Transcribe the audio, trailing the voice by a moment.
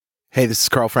Hey, this is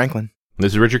Carl Franklin.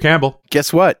 This is Richard Campbell.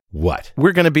 Guess what? What?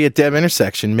 We're going to be at Dev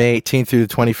Intersection May 18th through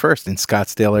the 21st in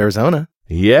Scottsdale, Arizona.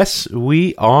 Yes,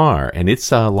 we are. And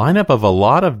it's a lineup of a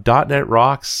lot of .NET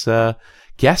Rocks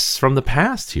guests from the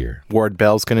past here. Ward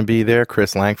Bell's going to be there.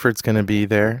 Chris Langford's going to be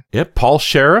there. Yep, Paul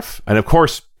Sheriff. And of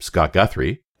course, Scott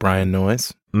Guthrie. Brian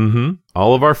Noyes. Mm-hmm.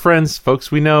 All of our friends,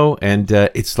 folks we know. And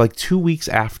it's like 2 weeks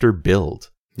after Build.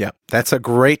 Yeah, that's a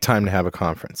great time to have a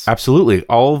conference. Absolutely.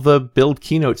 All the Build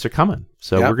keynotes are coming.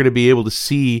 So we're going to be able to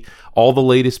see all the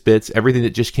latest bits, everything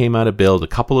that just came out of Build a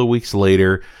couple of weeks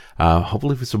later,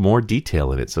 hopefully with some more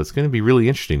detail in it. So it's going to be really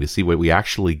interesting to see what we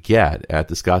actually get at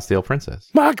the Scottsdale Princess.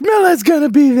 Mark Miller's going to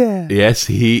be there. Yes,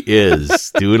 he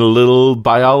is. Doing a little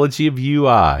biology of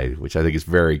UI, which I think is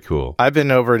very cool. I've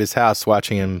been over at his house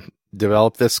watching him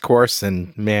develop this course,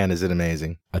 and man, is it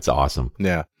amazing. That's awesome.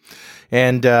 Yeah.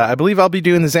 And I believe I'll be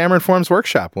doing the Xamarin Forms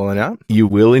workshop, will I not? You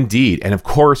will indeed. And of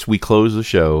course, we close the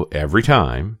show every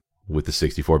time with the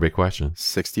 64-bit question.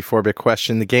 64-bit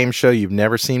question, the game show you've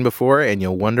never seen before, and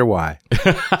you'll wonder why.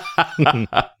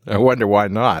 I wonder why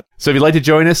not. So if you'd like to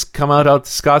join us, come out to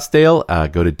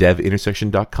Scottsdale, go to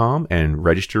devintersection.com and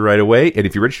register right away. And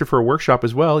if you register for a workshop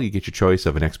as well, you get your choice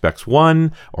of an Xbox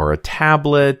One or a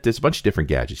tablet. There's a bunch of different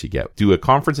gadgets you get. Do a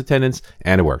conference attendance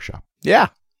and a workshop. Yeah.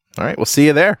 All right, we'll see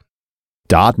you there.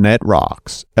 .NET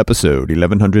Rocks, episode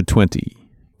 1120,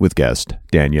 with guest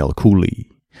Danielle Cooley.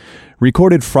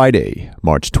 Recorded Friday,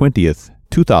 March 20th,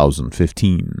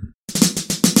 2015.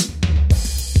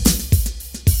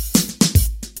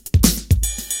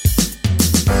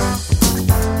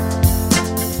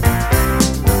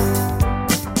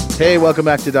 Hey, welcome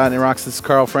back to .NET Rocks. This is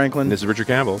Carl Franklin. This is Richard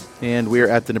Campbell. And we're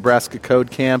at the Nebraska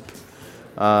Code Camp.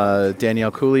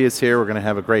 Danielle Cooley is here. We're going to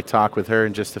have a great talk with her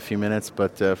in just a few minutes.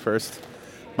 But first,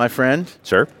 my friend.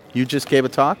 Sir? You just gave a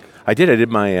talk? I did. I did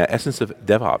my Essence of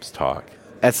DevOps talk.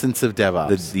 Essence of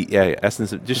DevOps.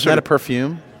 Essence of... Is that a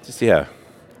perfume? Just, yeah.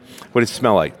 What does it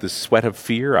smell like? The sweat of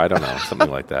fear? I don't know. Something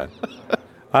like that.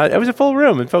 It was a full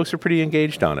room, and folks are pretty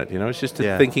engaged on it. You know, it's just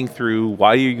thinking through why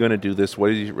are you going to do this?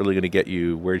 What is it really going to get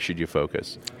you? Where should you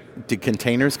focus? Did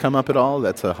containers come up at all?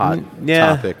 That's a hot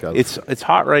topic. It's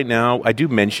hot right now. I do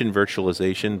mention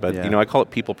virtualization, but I call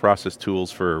it people process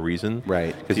tools for a reason.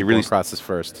 Right. Because you really process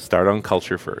first. Start on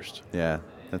culture first. Yeah.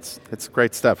 It's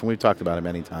great stuff, and we've talked about it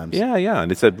many times. Yeah, and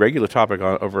it's a regular topic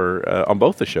on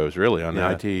both the shows, really, on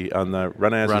the IT, on the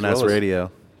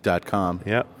runasradio.com.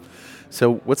 Yeah.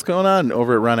 So what's going on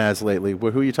over at RunAs lately? Who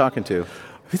are you talking to?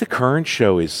 I think the current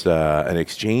show is an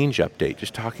Exchange update,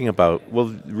 just talking about,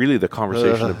 really the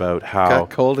conversation about how... It got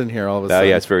cold in here all of a sudden.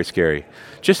 Yeah, it's very scary.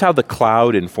 Just how the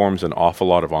cloud informs an awful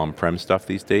lot of on-prem stuff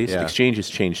these days. Yeah. Exchange has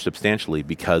changed substantially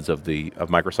because of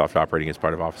Microsoft operating as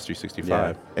part of Office 365.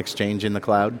 Yeah. Exchange in the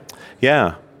cloud?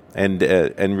 Yeah, and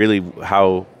really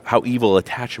how evil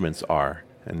attachments are.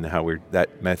 And how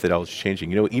that methodology is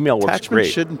changing. You know, email works Attachments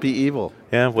great. shouldn't be evil.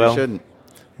 Yeah, well, they shouldn't.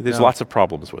 There's lots of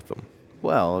problems with them.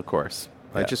 Well, of course.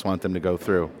 I just want them to go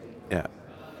through. Yeah.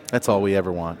 That's all we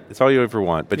ever want. It's all you ever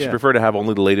want. But you prefer to have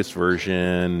only the latest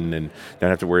version and don't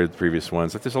have to worry about the previous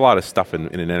ones. Like, there's a lot of stuff in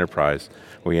an enterprise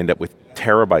where you end up with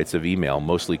terabytes of email,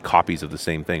 mostly copies of the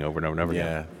same thing over and over and over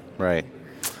again. Yeah, right.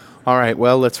 All right,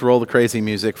 well, let's roll the crazy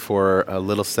music for a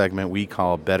little segment we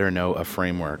call Better Know a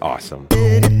Framework. Awesome. All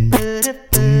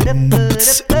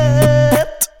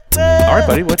right,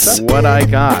 buddy, what's up? What I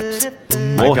got.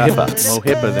 More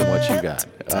hipper than what you got.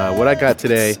 What I got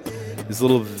today is a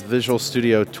little Visual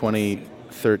Studio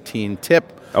 2013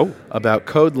 tip about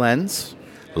CodeLens.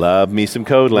 Love me some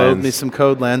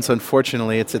CodeLens.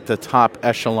 Unfortunately, it's at the top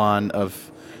echelon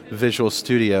of Visual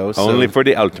Studio. Only for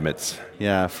the ultimates.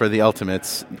 Yeah, for the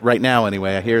ultimates. Right now,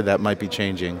 anyway, I hear that might be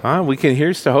changing.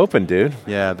 Here's to hoping, dude.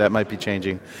 Yeah, that might be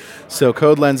changing. So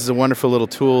CodeLens is a wonderful little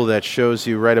tool that shows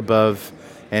you right above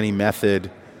any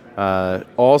method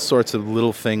all sorts of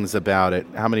little things about it,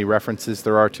 how many references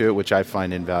there are to it, which I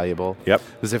find invaluable. Yep.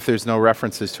 Because if there's no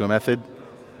references to a method,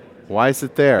 why is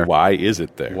it there? Why is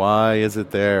it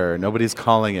there? Nobody's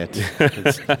calling it.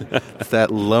 It's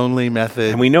that lonely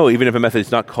method. And we know even if a method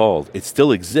is not called, it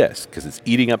still exists because it's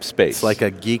eating up space. It's like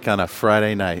a geek on a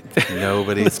Friday night.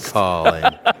 Nobody's calling.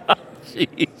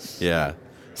 Jeez. Yeah.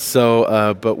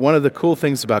 So, but one of the cool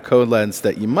things about CodeLens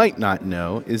that you might not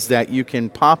know is that you can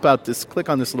click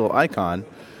on this little icon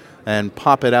and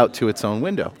pop it out to its own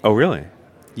window. Oh, really?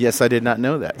 Yes, I did not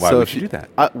know that. Why would you do that?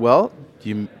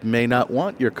 You may not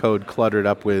want your code cluttered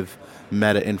up with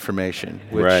meta information.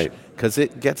 Right. Because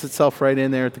it gets itself right in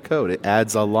there at the code. It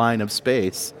adds a line of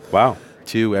space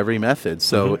to every method.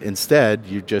 So instead,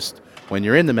 when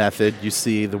you're in the method, you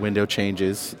see the window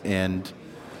changes and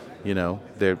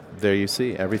there you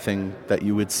see everything that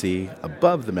you would see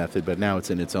above the method, but now it's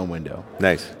in its own window.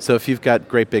 Nice. So if you've got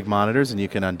great big monitors and you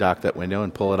can undock that window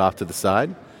and pull it off to the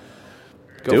side,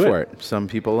 go Do for it. Some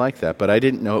people like that, but I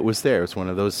didn't know it was there. It's one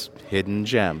of those hidden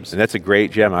gems. And that's a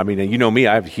great gem. I mean, you know me,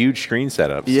 I have a huge screen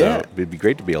setup, Yeah. so it'd be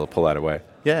great to be able to pull that away.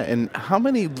 Yeah, and how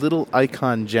many little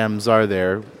icon gems are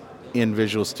there in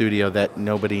Visual Studio that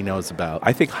nobody knows about?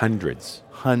 I think hundreds.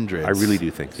 Hundreds. I really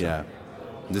do think so. Yeah.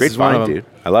 This Great is one of find, them. dude.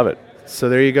 I love it. So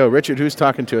there you go. Richard, who's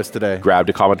talking to us today? Grabbed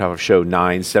a comment off of show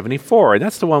 974, and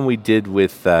that's the one we did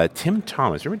with Tim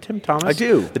Thomas. Remember Tim Thomas? I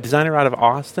do. The designer out of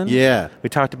Austin? Yeah. We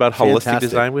talked about holistic Fantastic.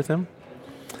 design with him.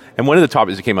 And one of the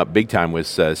topics that came up big time was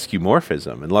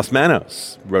skeuomorphism. And Los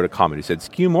Manos wrote a comment. He said,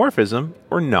 skeuomorphism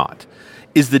or not?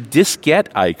 Is the diskette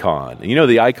icon, and you know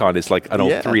the icon is like an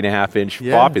old 3.5-inch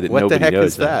floppy that what nobody the heck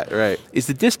knows. is that? Right. Is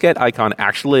the diskette icon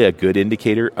actually a good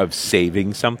indicator of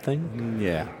saving something?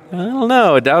 Yeah. I don't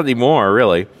know. Not anymore,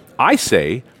 really. I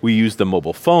say we use the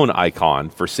mobile phone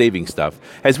icon for saving stuff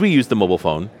as we use the mobile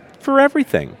phone for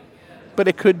everything. But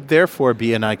it could therefore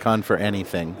be an icon for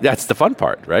anything. That's the fun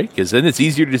part, right? Because then it's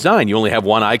easier to design. You only have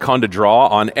one icon to draw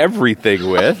on everything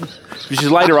with, which is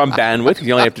lighter on bandwidth because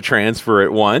you only have to transfer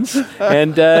it once.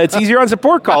 And it's easier on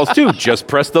support calls, too. Just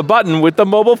press the button with the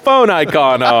mobile phone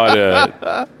icon on it.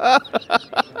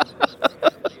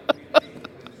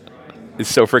 It's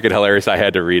so freaking hilarious I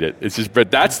had to read it. It's just, but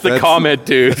that's the comment,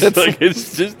 dude.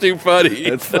 It's just too funny.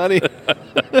 It's funny.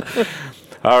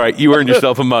 All right, you earned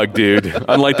yourself a mug, dude.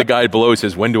 Unlike the guy below who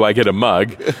says, when do I get a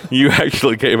mug? You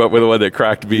actually came up with the one that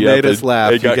cracked me up. Made us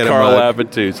laugh. It got Carl laughing,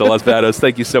 too. So Les Vados,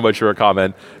 thank you so much for a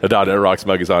comment. A .NET Rocks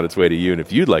mug is on its way to you. And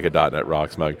if you'd like a .NET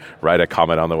Rocks mug, write a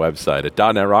comment on the website at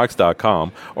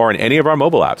 .NETRocks.com or on any of our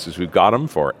mobile apps, as we've got them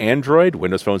for Android,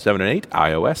 Windows Phone 7 and 8,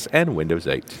 iOS, and Windows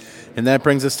 8. And that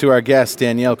brings us to our guest.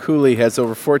 Danielle Cooley has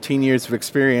over 14 years of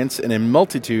experience in a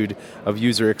multitude of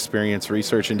user experience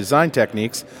research and design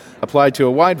techniques applied to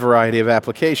a wide variety of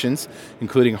applications,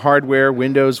 including hardware,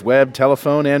 Windows, web,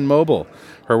 telephone, and mobile.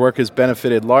 Her work has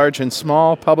benefited large and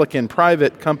small, public and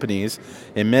private companies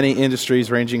in many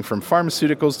industries ranging from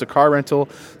pharmaceuticals to car rental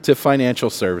to financial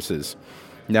services.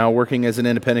 Now working as an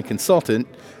independent consultant,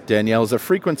 Danielle is a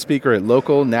frequent speaker at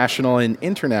local, national, and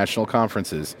international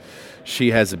conferences.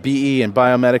 She has a BE in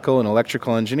biomedical and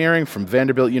electrical engineering from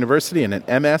Vanderbilt University and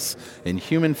an MS in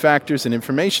human factors and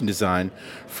information design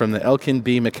from the Elkin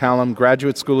B. McCallum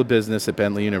Graduate School of Business at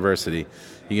Bentley University.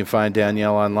 You can find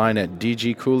Danielle online at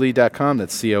dgcooley.com,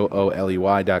 that's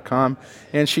COOLEY.com,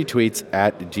 and she tweets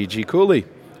at dgcooley.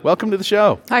 Welcome to the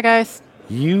show. Hi, guys.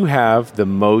 You have the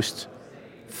most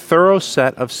thorough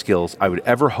set of skills I would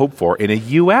ever hope for in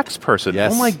a UX person.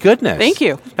 Yes. Oh my goodness. Thank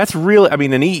you. That's really, I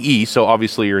mean, an EE, so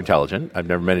obviously you're intelligent. I've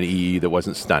never met an EE that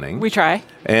wasn't stunning. We try.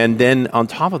 And then on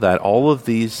top of that, all of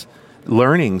these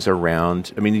learnings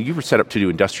around, I mean, you were set up to do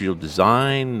industrial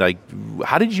design. Like,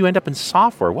 how did you end up in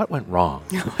software? What went wrong?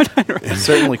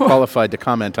 Certainly qualified to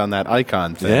comment on that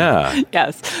icon thing. Yeah.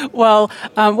 Yes. Well,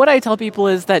 what I tell people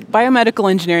is that biomedical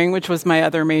engineering, which was my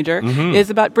other major, is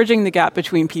about bridging the gap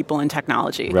between people and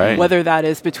technology. Right. Whether that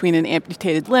is between an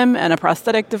amputated limb and a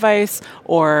prosthetic device,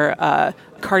 or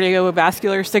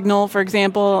cardiovascular signal, for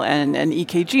example, and an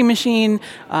EKG machine,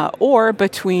 or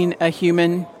between a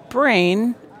human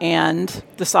brain and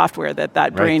the software that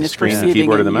brain the is screen, the perceiving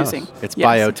keyboard, and and the mouse. using. It's Yes.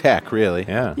 biotech, really.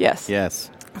 Yeah. Yes. Yes.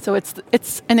 So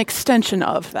it's an extension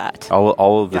of that.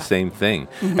 All of the same thing.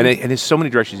 And there's so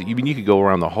many directions. You could go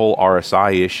around the whole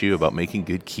RSI issue about making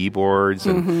good keyboards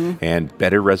and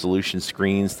better resolution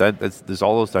screens. There's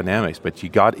all those dynamics. But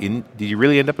did you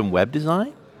really end up in web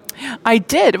design? I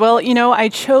did. Well, I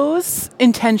chose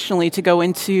intentionally to go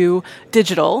into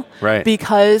digital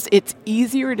because it's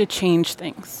easier to change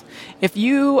things. If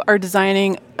you are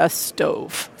designing a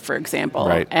stove, for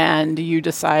example, and you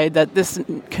decide that this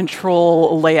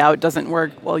control layout doesn't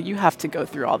work, well, you have to go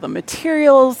through all the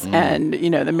materials and,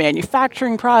 the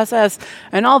manufacturing process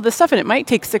and all this stuff. And it might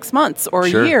take 6 months or a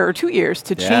year or 2 years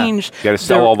to change. You got to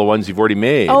sell all the ones you've already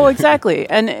made. Oh, exactly.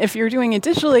 And if you're doing it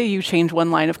digitally, you change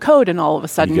one line of code and all of a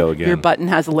sudden your button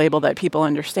has a label that people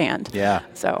understand. Yeah.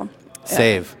 So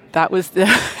Save. That was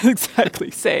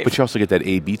exactly save. But you also get that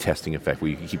A/B testing effect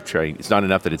where you can keep trying. It's not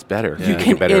enough that it's better. You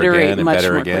can better iterate again and much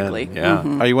better more again. quickly.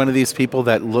 Yeah. Are you one of these people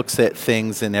that looks at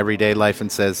things in everyday life and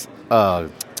says, oh,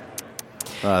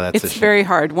 that's it's very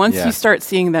hard. Once Yeah. you start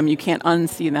seeing them, you can't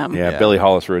unsee them. Yeah, Billy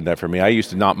Hollis ruined that for me. I used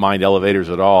to not mind elevators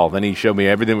at all. Then he showed me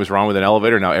everything was wrong with an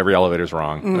elevator. Now every elevator's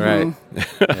wrong. Right.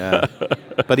 Yeah.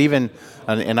 But even,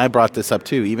 and I brought this up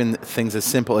too, even things as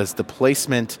simple as the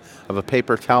placement of a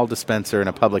paper towel dispenser in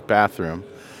a public bathroom.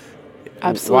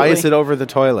 Absolutely. Why is it over the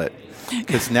toilet?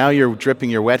 Because now you're dripping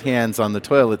your wet hands on the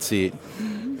toilet seat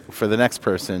for the next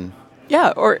person.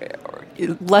 Yeah, or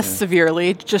less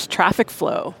severely, just traffic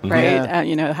flow, right?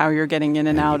 Yeah. How you're getting in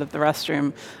and out of the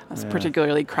restroom,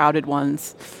 particularly crowded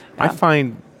ones. I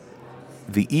find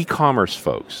the e-commerce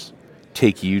folks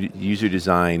take user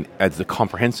design as the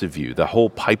comprehensive view, the whole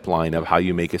pipeline of how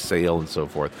you make a sale and so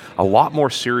forth, a lot more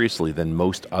seriously than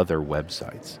most other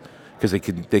websites, because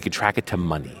they could track it to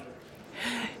money.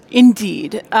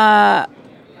 Indeed. I'm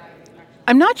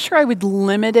not sure I would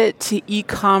limit it to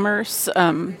e-commerce.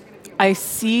 I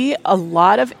see a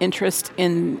lot of interest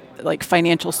in like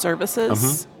financial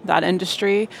services, that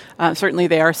industry. Certainly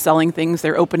they are selling things,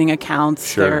 they're opening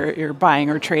accounts, you're buying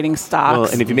or trading stocks.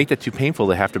 Well, and if you make that too painful,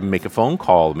 they have to make a phone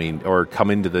call, or come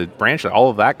into the branch.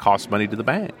 All of that costs money to the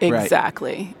bank.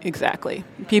 Exactly.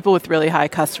 People with really high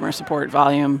customer support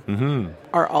volume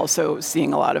are also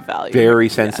seeing a lot of value. Very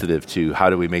sensitive to how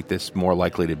do we make this more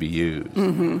likely to be used.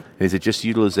 Is it just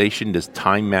utilization? Does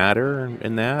time matter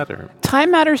in that? Or? Time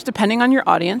matters depending on your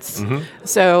audience.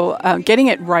 So getting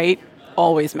it right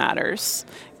always matters.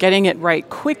 Getting it right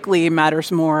quickly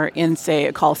matters more in, say,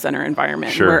 a call center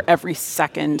environment where every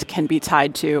second can be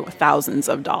tied to thousands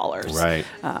of dollars. Right.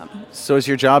 So is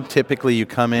your job typically you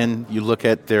come in, you look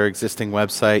at their existing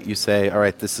website, you say, all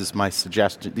right, this is my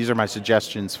suggestion. These are my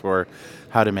suggestions for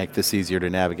how to make this easier to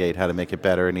navigate, how to make it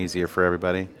better and easier for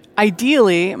everybody?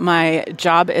 Ideally, my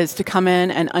job is to come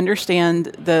in and understand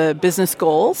the business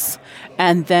goals,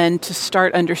 and then to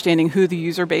start understanding who the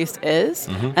user base is,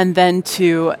 and then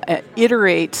to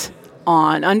iterate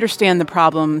on, understand the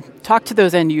problem, talk to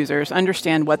those end users,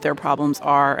 understand what their problems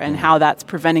are and how that's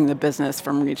preventing the business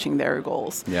from reaching their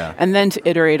goals. And then to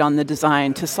iterate on the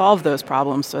design to solve those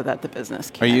problems so that the business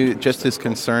can. Are you just as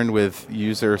concerned with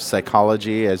user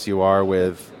psychology as you are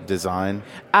with design?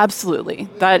 Absolutely.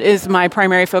 That is my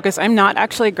primary focus. I'm not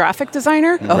actually a graphic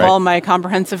designer of all my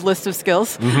comprehensive list of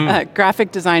skills.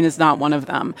 Graphic design is not one of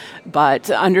them. But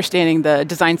understanding the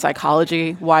design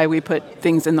psychology, why we put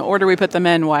things in the order we put them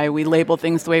in, why we label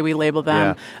things the way we label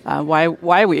them,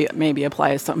 why we maybe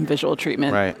apply some visual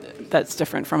treatment that's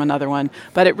different from another one.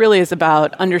 But it really is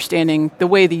about understanding the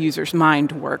way the user's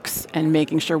mind works and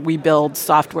making sure we build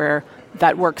software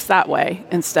that works that way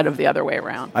instead of the other way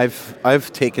around.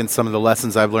 I've taken some of the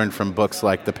lessons I've learned from books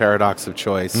like The Paradox of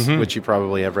Choice, which you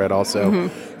probably have read also,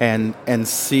 and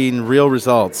seen real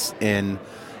results in,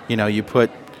 you put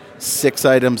 6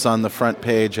 items on the front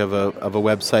page of a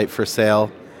website for sale,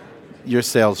 your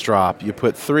sales drop. You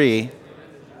put 3,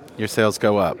 your sales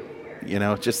go up.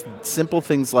 Just simple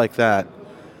things like that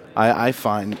I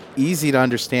find easy to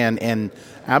understand and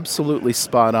absolutely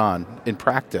spot on in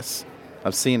practice.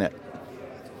 I've seen it.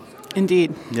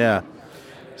 Indeed. Yeah.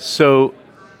 So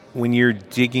when you're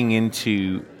digging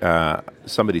into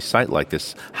somebody's site like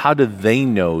this, how do they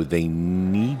know they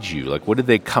need you? Like, what are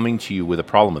they coming to you with a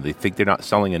problem? Do they think they're not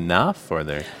selling enough, or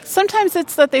they're... Sometimes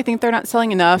it's that they think they're not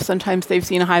selling enough. Sometimes they've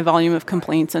seen a high volume of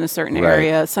complaints in a certain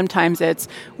area. Sometimes it's,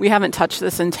 we haven't touched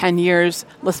this in 10 years.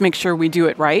 Let's make sure we do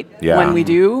it right when we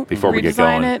do before we get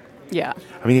going. It. Yeah.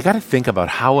 I mean, you got to think about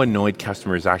how annoyed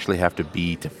customers actually have to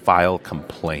be to file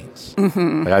complaints.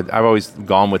 Like I've always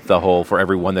gone with the whole, for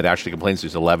every one that actually complains,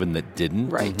 there's 11 that didn't.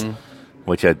 Right.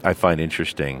 Which I find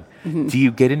interesting. Do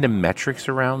you get into metrics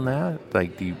around that?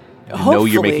 Like, do you know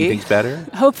you're making things better?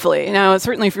 Hopefully. Now,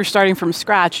 certainly if you're starting from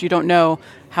scratch, you don't know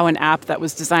how an app that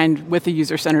was designed with a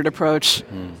user-centered approach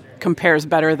compares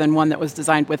better than one that was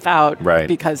designed without,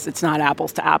 because it's not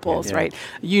apples to apples, right?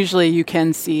 Usually you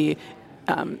can see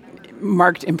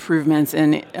marked improvements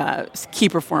in key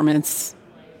performance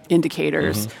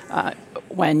indicators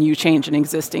when you change an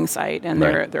existing site. And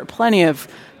there are plenty of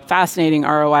fascinating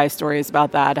ROI stories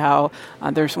about that, how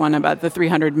there's one about the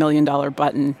 $300 million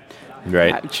button,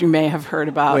 which you may have heard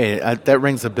about. Wait, that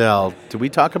rings a bell. Did we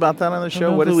talk about that on the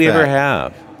show? What is we that? ever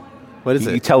have? What is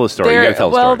it? You tell the story. You got to tell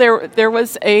the story. There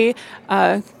was a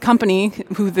company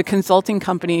the consulting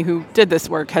company who did this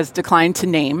work has declined to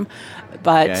name,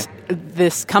 but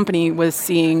this company was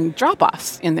seeing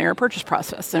drop-offs in their purchase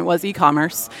process, and it was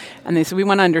e-commerce. And they said, we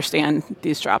want to understand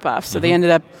these drop-offs. So they ended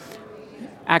up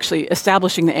actually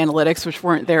establishing the analytics, which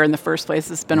weren't there in the first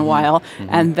place. It's been a while.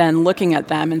 And then looking at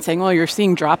them and saying, well, you're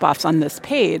seeing drop-offs on this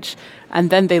page. And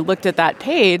then they looked at that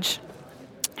page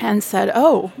and said,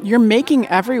 oh, you're making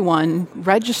everyone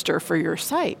register for your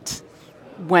site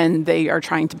when they are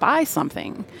trying to buy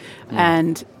something.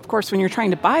 And, of course, when you're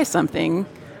trying to buy something,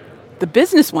 The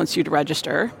business wants you to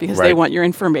register because they want your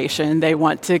information. They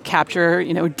want to capture,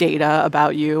 data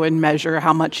about you and measure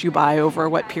how much you buy over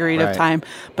what period of time.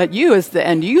 But you, as the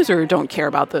end user, don't care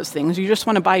about those things. You just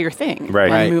want to buy your thing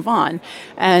and move on.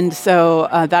 And so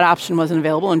that option wasn't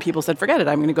available, and people said, forget it.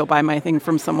 I'm going to go buy my thing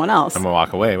from someone else. I'm going to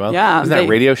walk away. Well, isn't that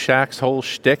Radio Shack's whole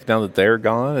shtick now that they're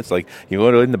gone? It's like you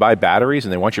go in to buy batteries,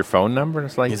 and they want your phone number, and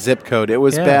it's like... Your zip code. It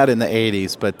was bad in the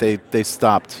 80s, but they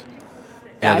stopped.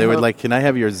 Yeah, they would can I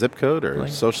have your zip code or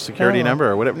social security number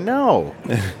or whatever? No.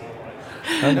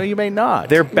 No, you may not.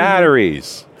 They're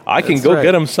batteries. I can go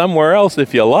get them somewhere else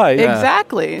if you like.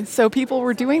 Exactly. So people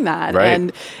were doing that. Right.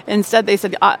 And instead they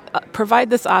said,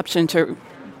 provide this option to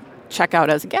check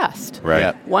out as a guest. Right.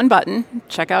 Yeah. One button,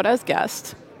 check out as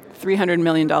guest, $300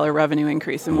 million revenue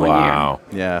increase in 1 year. Wow.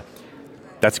 Yeah.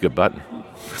 That's a good button.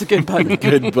 It's a good button.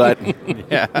 Good button.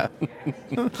 Yeah.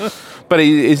 But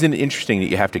isn't it interesting that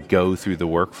you have to go through the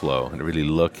workflow and really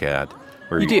look at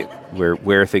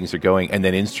where things are going and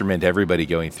then instrument everybody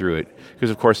going through it? Because,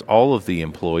 of course, all of the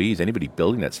employees, anybody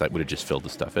building that site would have just filled the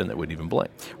stuff in that wouldn't even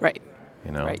blink. Right.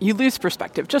 Right. You lose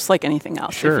perspective, just like anything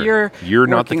else. Sure. If you're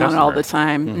not the working on it all the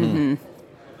time. Mm-hmm.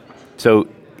 So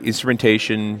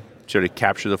instrumentation, sort of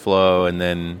capture the flow and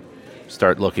then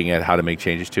start looking at how to make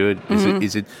changes to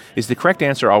it. Is the correct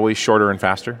answer always shorter and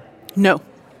faster? No.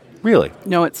 Really?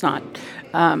 No, it's not.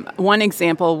 One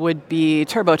example would be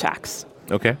TurboTax.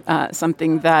 Okay.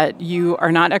 Something that you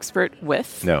are not expert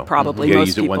with. No. Probably you most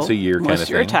use people. It once a year kind of thing.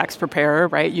 You're a tax preparer,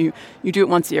 right? You do it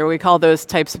once a year. We call those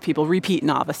types of people repeat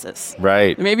novices.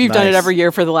 Right. Maybe you've done it every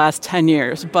year for the last 10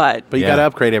 years, but you got to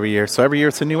upgrade every year. So every year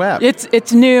it's a new app.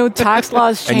 It's new. Tax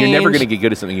laws change. And you're never going to get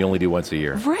good at something you only do once a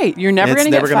year. Right. You're never going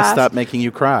to get fast. It's never going to stop making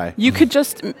you cry. You could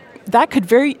that could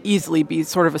very easily be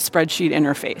sort of a spreadsheet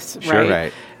interface, right? Sure,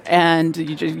 right. And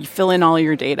you fill in all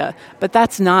your data, but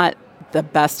that's not the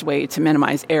best way to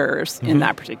minimize errors in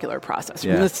that particular process.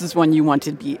 Yeah. This is when you want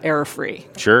to be error-free.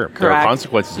 Sure. Correct? There are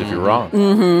consequences if you're wrong.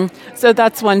 Mm-hmm. So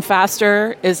that's when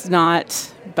faster is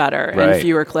not better, and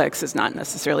fewer clicks is not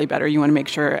necessarily better. You want to make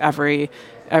sure every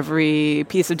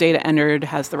piece of data entered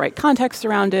has the right context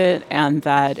around it and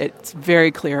that it's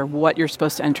very clear what you're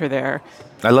supposed to enter there.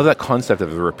 I love that concept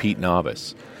of a repeat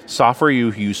novice. Software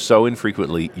you use so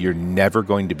infrequently, you're never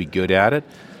going to be good at it.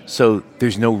 So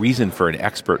there's no reason for an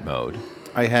expert mode.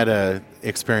 I had a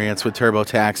experience with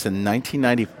TurboTax in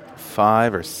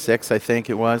 1995 or 6, I think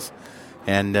it was.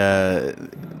 And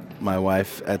my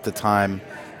wife at the time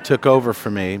took over for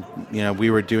me.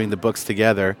 We were doing the books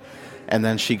together. And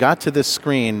then she got to this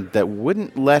screen that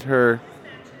wouldn't let her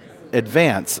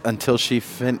advance until she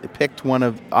picked one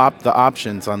of the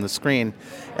options on the screen.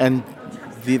 And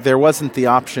there wasn't the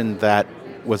option that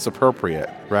was appropriate,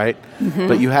 right? Mm-hmm.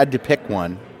 But you had to pick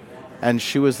one. And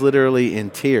she was literally in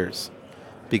tears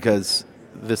because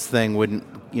this thing wouldn't,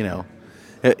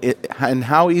 and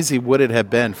how easy would it have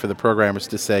been for the programmers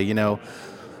to say,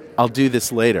 I'll do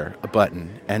this later, a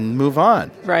button, and move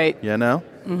on. Right.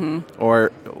 Mm-hmm.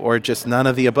 Or just none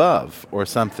of the above or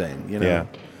something, Yeah.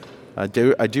 I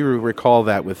do recall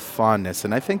that with fondness.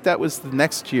 And I think that was the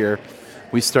next year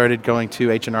we started going to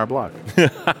H&R Block.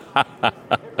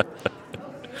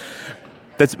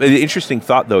 That's an interesting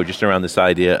thought, though, just around this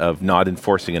idea of not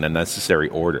enforcing an unnecessary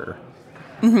order.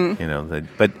 Mm-hmm.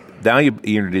 But now you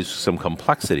introduce some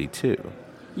complexity, too.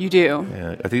 You do.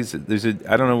 Yeah, I think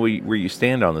I don't know where you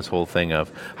stand on this whole thing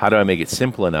of how do I make it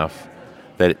simple enough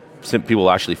that people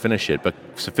will actually finish it, but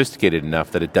sophisticated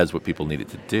enough that it does what people need it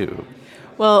to do.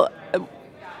 Well,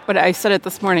 what I said it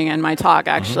this morning in my talk,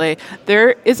 actually,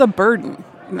 there is a burden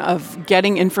of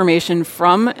getting information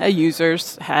from a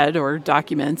user's head or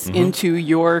documents into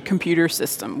your computer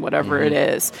system, whatever it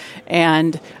is.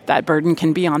 And that burden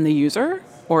can be on the user,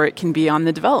 or it can be on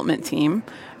the development team,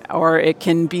 or it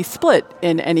can be split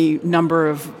in any number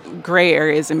of gray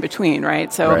areas in between,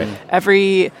 right? So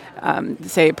every,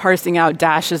 say, parsing out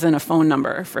dashes in a phone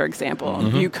number, for example,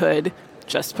 you could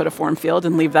just put a form field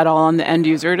and leave that all on the end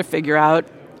user to figure out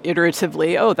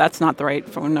iteratively, that's not the right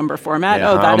phone number format.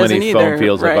 Yeah, that isn't either. How many phone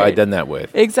fields have I done that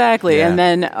with? Exactly. Yeah. And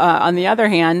then on the other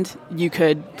hand, you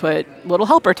could put little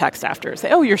helper text after. Say,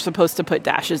 you're supposed to put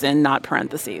dashes in, not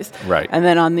parentheses. Right. And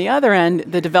then on the other end,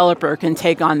 the developer can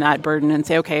take on that burden and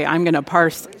say, okay, I'm going to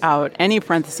parse out any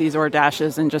parentheses or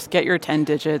dashes and just get your 10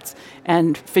 digits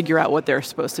and figure out what they're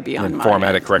supposed to be on and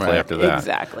format it correctly after that.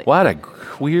 Exactly. What a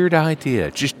weird idea.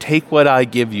 Just take what I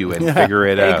give you and figure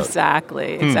it out.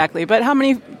 Exactly. But how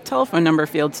many telephone number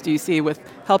fields do you see with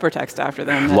helper text after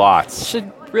them? Lots.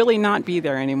 Should really not be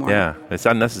there anymore. Yeah, it's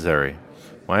unnecessary.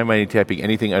 Why am I typing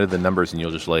anything other than numbers and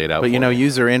you'll just lay it out? But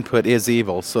user input is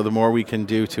evil, so the more we can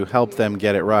do to help them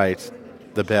get it right,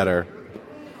 the better.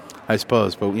 I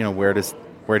suppose, but where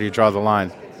do you draw the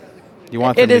line? You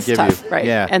want them it is to give tough, you, right?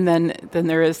 Yeah. And then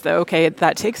there is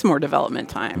that takes more development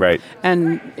time, right?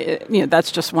 And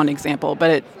that's just one example, but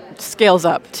it scales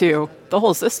up to the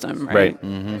whole system, right?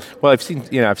 Mm-hmm. Well,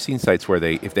 I've seen sites where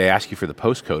if they ask you for the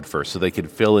postcode first, so they could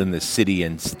fill in the city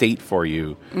and state for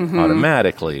you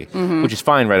automatically, which is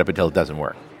fine right up until it doesn't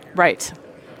work. Right.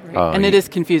 And it is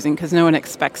confusing because no one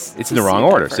expects it's in the wrong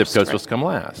order. Zip code's supposed to come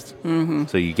last.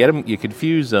 So you get them, you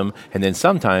confuse them, and then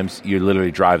sometimes you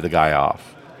literally drive the guy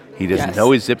off. He doesn't know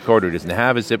his zip code or doesn't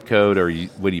have his zip code, or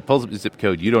when he pulls up his zip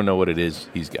code, you don't know what it is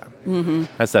he's got.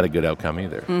 That's not a good outcome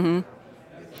either.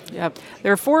 Yep.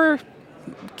 There are 4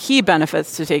 key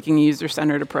benefits to taking a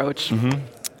user-centered approach.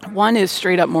 One is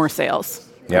straight up more sales.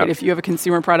 Right? If you have a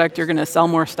consumer product, you're going to sell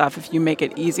more stuff if you make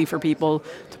it easy for people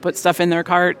to put stuff in their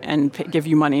cart and give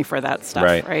you money for that stuff.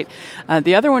 Right?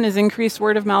 The other one is increased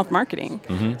word-of-mouth marketing.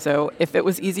 So if it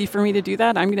was easy for me to do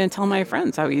that, I'm going to tell my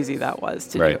friends how easy that was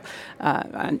to do.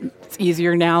 And it's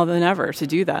easier now than ever to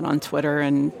do that on Twitter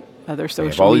and other social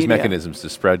media. All these mechanisms to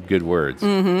spread good words.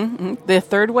 The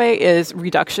third way is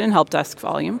reduction, help desk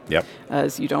volume.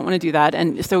 As you don't want to do that.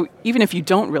 And so even if you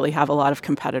don't really have a lot of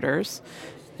competitors,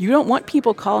 you don't want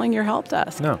people calling your help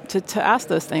desk to ask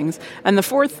those things. And the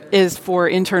fourth is for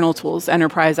internal tools,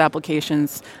 enterprise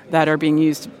applications that are being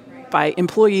used by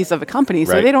employees of a company.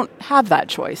 So they don't have that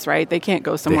choice, right? They can't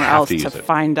go somewhere else to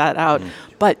find that out.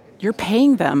 But you're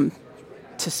paying them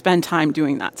to spend time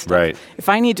doing that stuff. If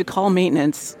I need to call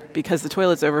maintenance because the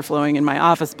toilet's overflowing in my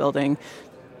office building,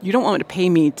 you don't want to pay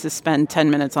me to spend 10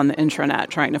 minutes on the intranet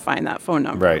trying to find that phone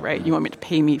number, right? You want me to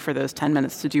pay me for those 10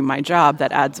 minutes to do my job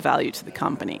that adds value to the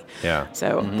company.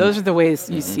 So those are the ways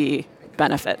you see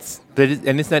benefits.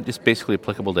 And isn't that just basically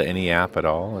applicable to any app at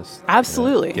all?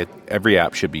 Absolutely. Every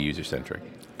app should be user-centric.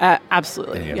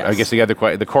 Absolutely, yes. I guess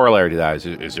the corollary to that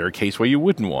is there a case where you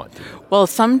wouldn't want to? Well,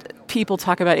 some people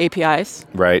talk about APIs.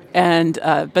 And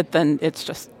but then it's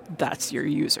just, that's your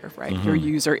user, right? Your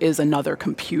user is another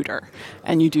computer,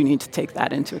 and you do need to take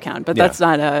that into account. But that's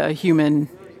not a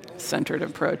human-centered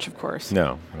approach, of course.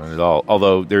 No, not at all.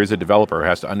 Although there is a developer who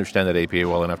has to understand that API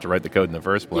well enough to write the code in the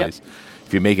first place.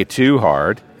 If you make it too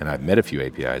hard, and I've met a few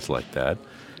APIs like that,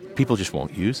 people just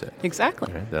won't use it.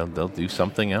 Exactly. Right? They'll do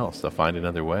something else. They'll find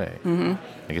another way.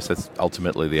 I guess that's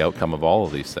ultimately the outcome of all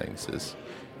of these things is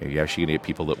you're actually going to get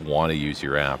people that want to use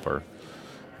your app or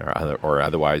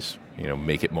otherwise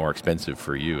make it more expensive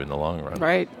for you in the long run.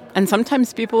 Right. And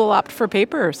sometimes people will opt for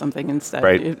paper or something instead.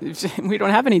 We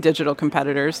don't have any digital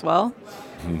competitors. Well,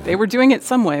 they were doing it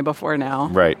some way before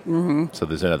now. So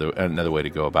there's another way to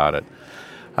go about it.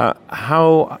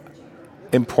 How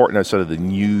important are sort of the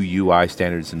new UI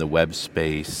standards in the web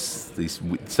space?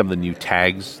 Some of the new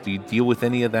tags. Do you deal with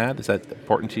any of that? Is that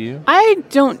important to you? I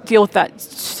don't deal with that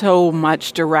so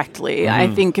much directly. I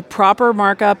think proper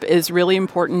markup is really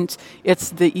important. It's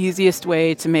the easiest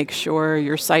way to make sure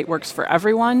your site works for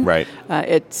everyone.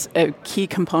 It's a key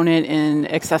component in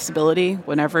accessibility.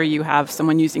 Whenever you have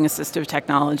someone using assistive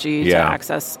technology to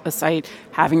access a site,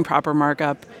 having proper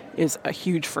markup is a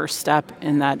huge first step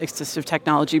in that assistive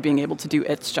technology being able to do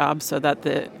its job so that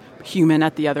the human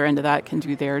at the other end of that can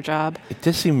do their job. It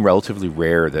does seem relatively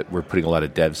rare that we're putting a lot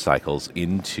of dev cycles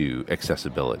into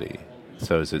accessibility.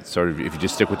 So is it sort of, if you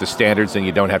just stick with the standards and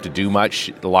you don't have to do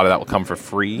much, a lot of that will come for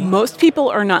free? Most people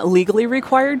are not legally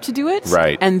required to do it.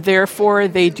 And therefore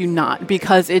they do not,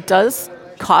 because it does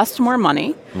cost more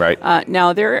money.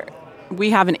 Now we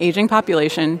have an aging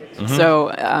population,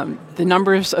 so the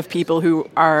numbers of people who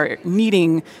are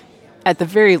needing, at the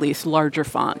very least, larger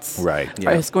fonts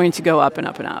is going to go up and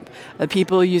up and up. The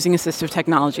people using assistive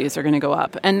technologies are going to go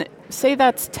up. And say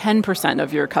that's 10%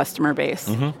 of your customer base.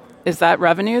 Is that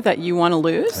revenue that you want to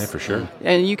lose? Yeah, for sure.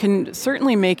 And you can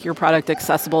certainly make your product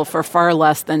accessible for far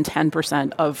less than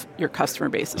 10% of your customer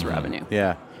base's revenue.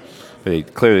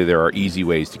 But clearly there are easy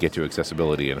ways to get to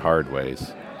accessibility and hard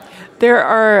ways. There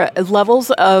are levels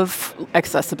of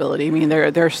accessibility. I mean,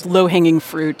 there's low-hanging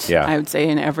fruit, I would say,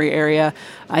 in every area.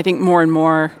 I think more and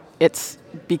more it's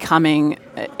becoming,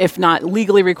 if not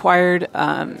legally required,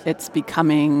 it's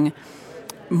becoming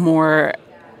more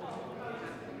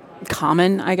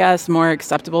common, I guess, more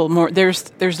acceptable.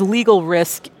 There's legal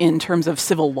risk in terms of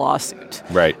civil lawsuit,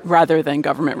 rather than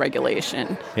government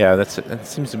regulation. Yeah, that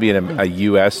seems to be a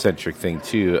U.S.-centric thing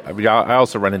too. I mean, I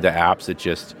also run into apps that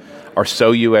just are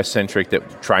so U.S.-centric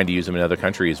that trying to use them in another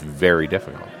country is very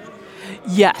difficult.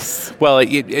 Yes. Well,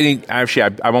 actually,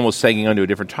 I'm almost segueing onto a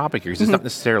different topic here because it's not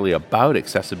necessarily about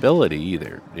accessibility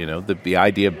either. The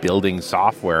idea of building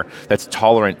software that's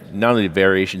tolerant not only to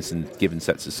variations in given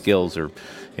sets of skills or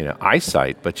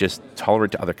eyesight, but just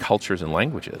tolerant to other cultures and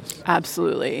languages.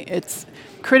 Absolutely. It's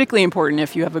critically important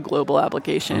if you have a global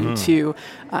application to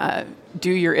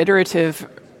do your iterative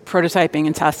prototyping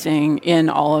and testing in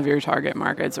all of your target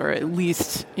markets, or at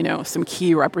least, some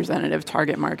key representative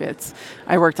target markets.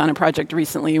 I worked on a project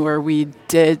recently where we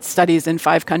did studies in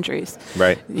 5 countries.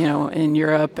 Right. In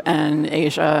Europe and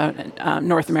Asia,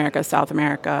 North America, South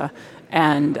America,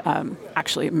 and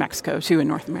actually Mexico too in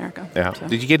North America. Yeah. So.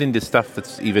 Did you get into stuff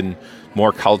that's even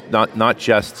more not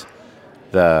just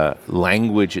the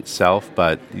language itself,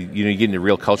 but you get into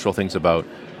real cultural things about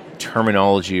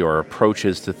terminology or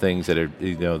approaches to things that are,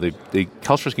 the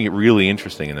cultures can get really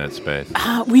interesting in that space.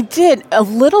 We did a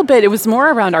little bit. It was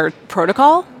more around our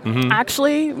protocol,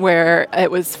 actually, where it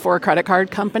was for a credit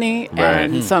card company. Right.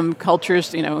 And some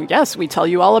cultures, yes, we tell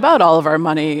you all about all of our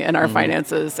money and our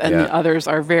finances. And others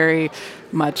are very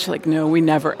much like, no, we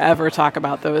never, ever talk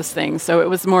about those things. So it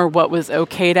was more what was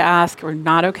okay to ask or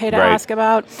not okay to ask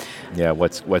about. Yeah,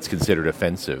 what's considered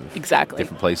offensive. Exactly.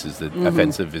 Different places that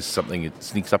offensive is something that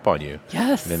sneaks up on you.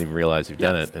 Yes. And then you realize you've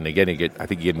done it. And again, I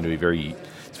think you get into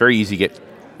it's very easy to get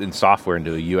in software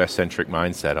into a US-centric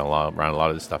mindset around a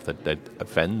lot of the stuff that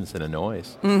offends and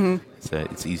annoys.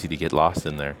 It's easy to get lost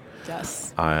in there.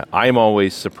 Yes. I am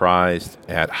always surprised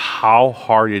at how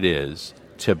hard it is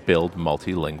to build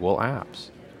multilingual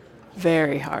apps.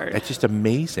 Very hard. It's just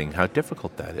amazing how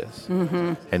difficult that is.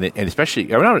 And especially,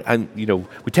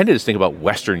 we tend to just think about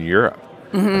Western Europe.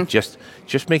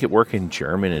 Just make it work in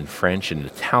German and French and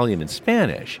Italian and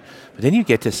Spanish. But then you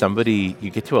get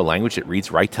to a language that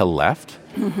reads right to left,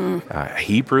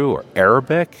 Hebrew or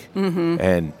Arabic,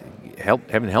 and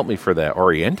heaven help me for the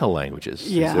Oriental languages.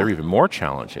 Yeah. They're even more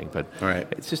challenging. But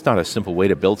it's just not a simple way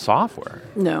to build software.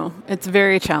 No, it's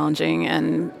very challenging,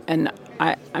 and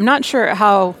I'm not sure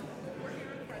how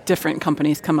different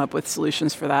companies come up with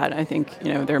solutions for that. I think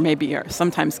there may be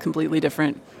sometimes completely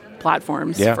different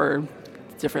platforms for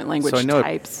different language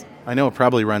types. I know it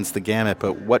probably runs the gamut,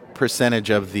 but what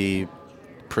percentage of the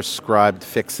prescribed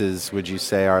fixes would you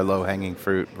say are low-hanging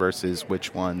fruit versus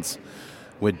which ones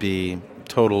would be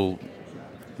total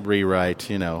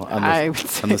rewrite, on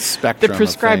the spectrum the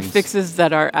prescribed of things? fixes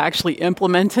that are actually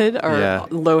implemented are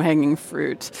low-hanging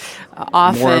fruit.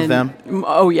 Often, more of them?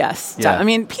 Oh, yes. Yeah. I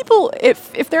mean, people,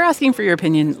 if they're asking for your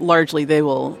opinion, largely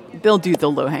they'll do the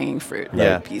low-hanging fruit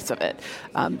piece of it.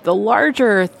 The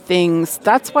larger things,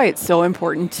 that's why it's so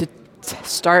important to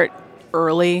start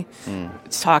early.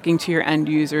 It's talking to your end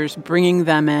users, bringing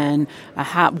them in,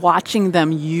 watching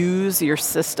them use your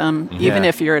system. Even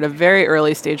if you're at a very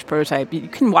early stage prototype, you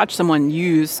can watch someone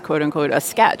use, quote unquote, a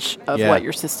sketch of what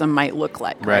your system might look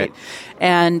like. Right.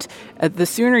 And the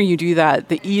sooner you do that,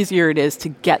 the easier it is to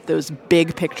get those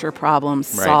big picture problems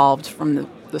solved from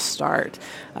the start.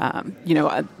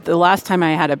 The last time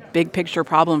I had a big picture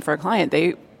problem for a client,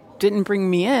 they didn't bring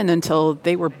me in until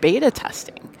they were beta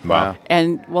testing. Wow.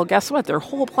 And, well, guess what? Their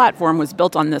whole platform was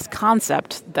built on this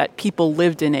concept that people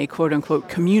lived in a quote-unquote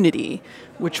community,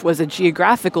 which was a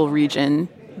geographical region,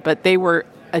 but they were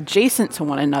adjacent to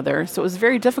one another. So it was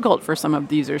very difficult for some of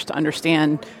the users to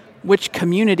understand which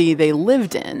community they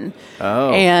lived in.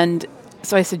 Oh. And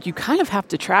so I said, you kind of have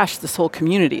to trash this whole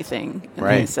community thing. And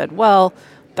they said, well,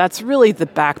 that's really the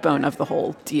backbone of the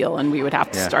whole deal, and we would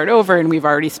have to start over, and we've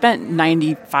already spent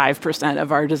 95%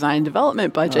 of our design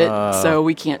development budget, so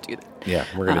we can't do that. Yeah,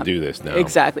 we're going to do this now.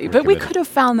 Exactly. But we could have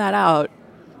found that out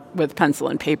with pencil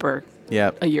and paper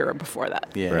a year before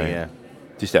that. Yeah.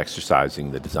 Just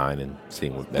exercising the design and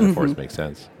seeing what metaphors make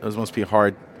sense. Those must be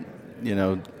hard,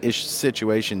 ish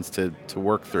situations to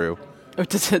work through. Or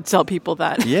to tell people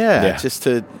that. Yeah, just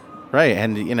to,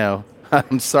 and,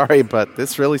 I'm sorry, but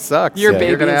this really sucks. Your baby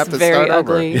You're gonna is have to very start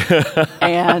ugly,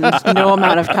 and no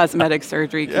amount of cosmetic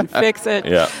surgery can fix it.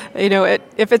 Yeah.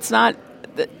 If it's not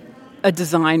a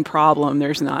design problem,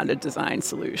 there's not a design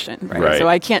solution. Right? So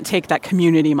I can't take that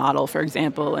community model, for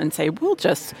example, and say, we'll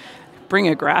just bring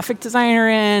a graphic designer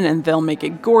in and they'll make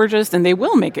it gorgeous, and they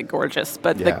will make it gorgeous,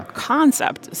 but the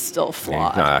concept is still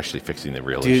flawed. You're not actually fixing the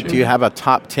real issue. Do you have a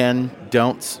top 10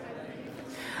 don'ts?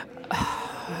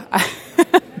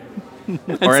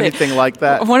 Or anything like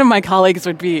that? One of my colleagues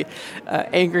would be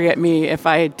angry at me if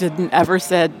I didn't ever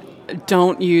said,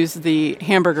 don't use the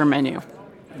hamburger menu.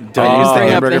 Don't use the bring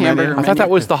up hamburger the menu? hamburger menu. I thought that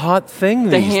was the hot thing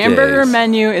The these hamburger days.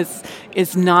 menu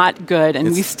is not good, and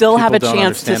we still have a people don't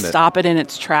chance to understand it. stop it in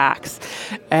its tracks.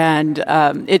 And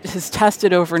it has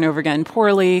tested over and over again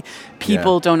poorly.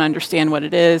 People don't understand what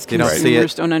it is. They don't see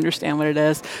Consumers it. don't understand what it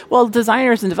is. Well,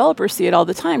 designers and developers see it all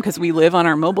the time because we live on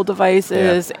our mobile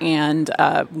devices, and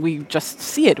we just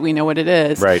see it. We know what it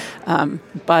is. Right.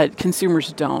 But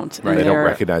consumers don't. And They don't they're-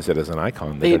 recognize it as an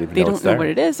icon. They don't even know don't it's know there. what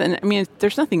it is. And I mean,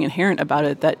 there's nothing inherent about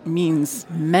it that means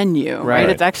menu, right? Right.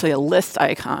 It's actually a list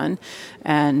icon.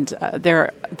 And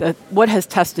what has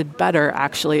tested better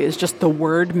actually is just the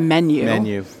word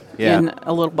menu. Yeah. In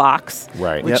a little box,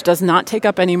 Right. which Yep. does not take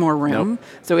up any more room. Nope.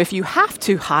 So if you have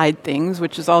to hide things,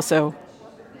 which is also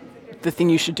the thing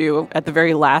you should do at the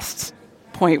very last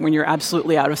point when you're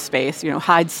absolutely out of space,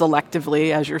 hide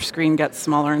selectively as your screen gets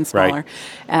smaller and smaller.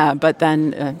 But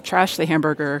then trash the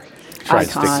hamburger Try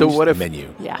to stick icon. So what if menu.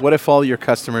 Yeah. What if all your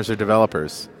customers are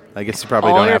developers? I guess you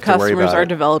probably all don't your have to worry customers about are it.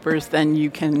 developers, then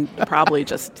you can probably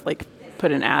just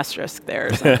put an asterisk there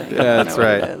or something. Yeah, that's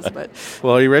right. It is, but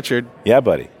Well, hey, Richard, Yeah,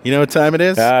 buddy. you know what time it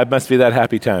is? It must be that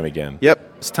happy time again.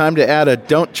 Yep, it's time to add a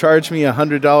 "Don't charge me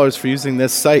 $100 for using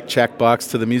this site" checkbox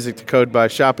to the Music to Code by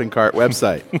shopping cart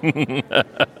website.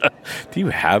 Do you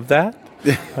have that?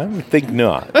 I would think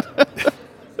not.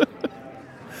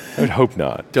 I would hope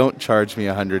not. Don't charge me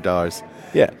 $100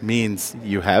 Yeah. means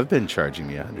you have been charging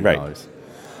me $100. Right.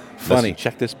 Funny. Listen,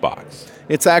 check this box.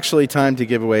 It's actually time to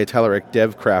give away a Telerik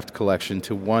DevCraft collection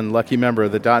to one lucky member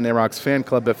of the .NET Rocks fan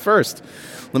club. But first,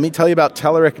 let me tell you about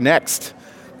Telerik Next.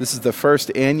 This is the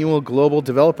first annual global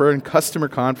developer and customer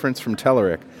conference from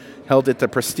Telerik, held at the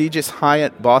prestigious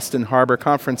Hyatt Boston Harbor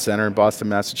Conference Center in Boston,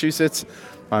 Massachusetts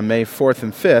on May 4th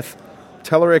and 5th.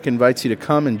 Telerik invites you to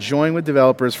come and join with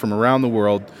developers from around the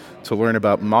world to learn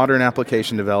about modern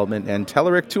application development and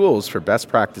Telerik tools for best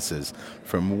practices.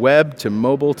 From web to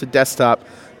mobile to desktop,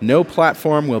 no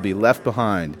platform will be left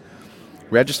behind.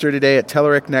 Register today at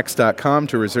TelerikNext.com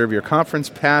to reserve your conference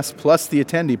pass plus the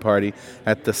attendee party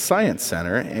at the Science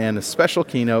Center and a special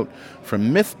keynote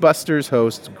from Mythbusters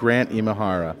host Grant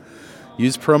Imahara.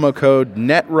 Use promo code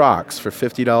NETROCKS for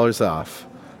 $50 off.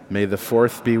 May the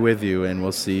 4th be with you, and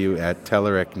we'll see you at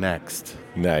Telerik Next.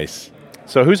 Nice.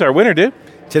 So who's our winner, dude?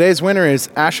 Today's winner is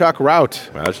Ashok Raut.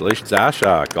 Congratulations,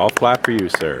 Ashok. Golf clap for you,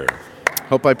 sir.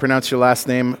 Hope I pronounced your last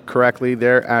name correctly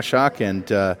there, Ashok.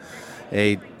 And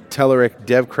a Telerik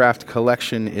DevCraft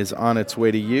collection is on its way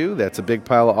to you. That's a big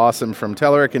pile of awesome from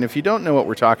Telerik. And if you don't know what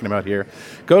we're talking about here,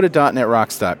 go to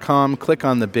 .NETRocks.com, click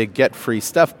on the big Get Free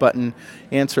Stuff button,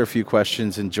 answer a few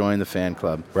questions, and join the fan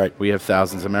club. Right. We have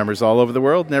thousands of members all over the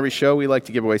world, and every show we like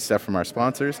to give away stuff from our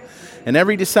sponsors. And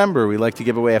every December we like to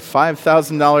give away a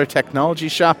 $5,000 technology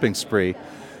shopping spree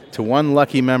to one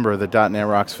lucky member of the .NET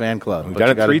Rocks fan club. We've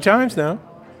done it 3 times now.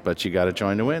 But you got to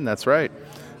join to win. That's right.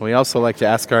 We also like to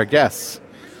ask our guests,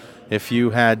 if you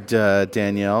had,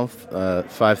 Danielle,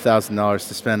 $5,000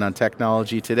 to spend on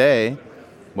technology today,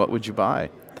 what would you buy?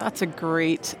 that's a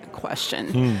great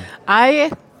question.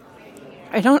 I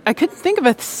couldn't think of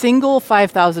a single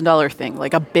 $5,000 thing,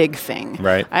 like a big thing.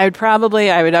 Right. I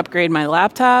would upgrade my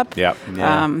laptop. Yep.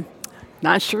 Yeah.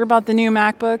 Not sure about the new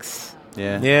MacBooks.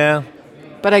 Yeah.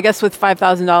 But I guess with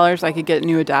 $5,000, I could get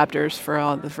new adapters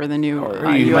for the new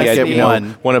You might USB.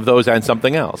 get one of those and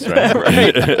something else,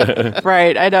 right?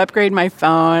 Right. I'd upgrade my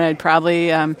phone. I'd probably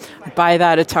buy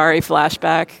that Atari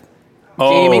Flashback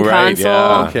gaming console.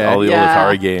 Yeah. Okay. All the Yeah.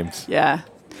 old Atari games. Yeah.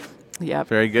 Yep.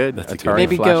 Very good. That's a good Atari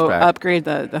Maybe Flashback. go upgrade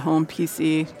the home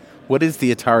PC. What is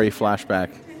the Atari Flashback?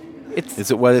 It's Is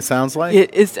it what it sounds like?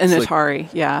 it is an It's like Atari.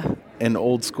 Yeah. an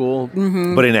old school?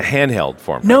 But in a handheld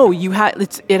form. No, it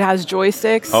has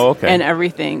joysticks. Oh, okay. And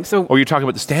everything. So Or you're talking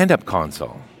about the stand-up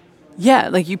console. yeah,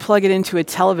 like you plug it into a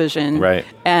television, Right.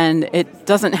 And it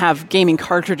doesn't have gaming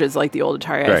cartridges like the old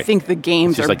Atari. I Right. think the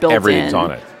games It's just are like built everything's in.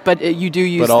 on it. But you do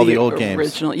use all the old games.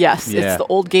 original. Yes, Yeah. it's the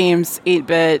old games,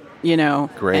 8-bit,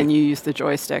 Great. and you use the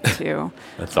joystick too.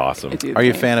 That's awesome. to do Are you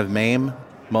a things. fan of MAME,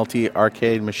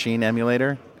 Multi-Arcade Machine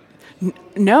Emulator?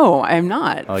 No, I'm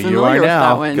not. Oh, you familiar are with now.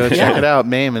 That one. Go Yeah. check it out,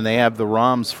 MAME, and they have the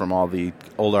ROMs from all the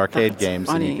old arcade That's games,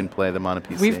 and funny. you can play them on a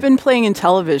PC. We've been playing in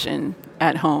television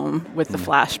at home with the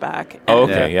flashback. Oh,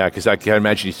 and okay, yeah, because I can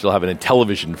imagine you still have an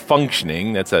Intellivision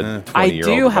functioning. That's a 20-year-old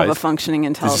I do have a device. functioning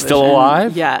in Is it television. still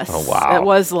alive? Yes. Oh, wow. It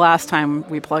was the last time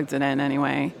we plugged it in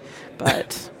anyway.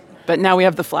 But but now we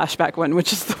have the flashback one,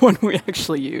 which is the one we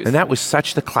actually use. And that was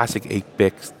such the classic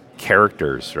 8-bit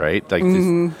characters, right? Like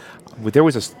Mm-hmm. there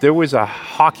was a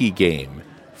hockey game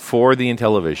for the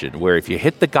Intellivision where if you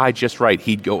hit the guy just right,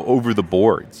 he'd go over the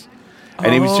boards.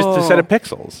 And it was just a set of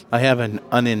pixels. I have an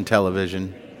unin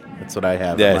television. That's what I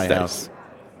have Yeah, in my it's nice. house.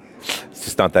 It's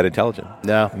just not that intelligent.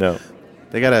 No.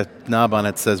 They got a knob on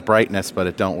it that says brightness, but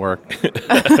it don't work.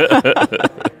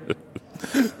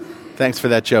 Thanks for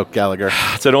that joke, Gallagher.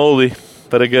 It's an oldie,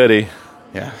 but a goodie.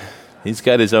 Yeah. He's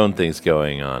got his own things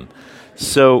going on.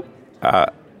 So,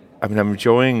 I'm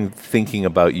enjoying thinking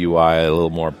about UI a little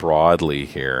more broadly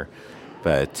here,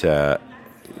 but,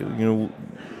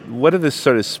 what are the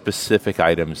sort of specific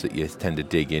items that you tend to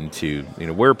dig into?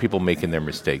 Where are people making their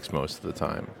mistakes most of the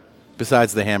time?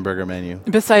 Besides the hamburger menu.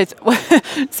 On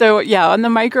the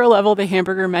micro level, the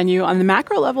hamburger menu. On the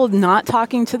macro level, not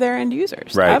talking to their end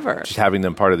users, ever. Just having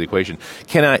them part of the equation.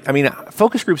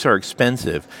 Focus groups are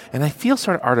expensive, and I feel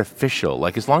sort of artificial.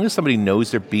 Like, as long as somebody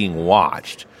knows they're being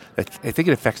watched, I think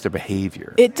it affects their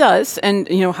behavior. It does, and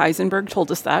Heisenberg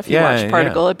told us that. If you watch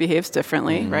Particle, it behaves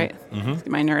differently, right?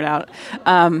 Mm-hmm. My nerd out.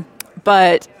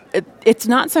 But it's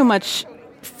not so much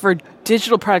for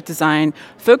digital product design.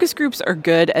 Focus groups are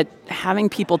good at having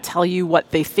people tell you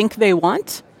what they think they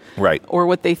want, right, or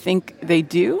what they think they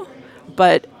do.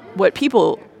 But what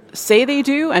people say they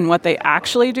do and what they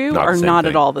actually do are not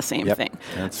at all the same thing.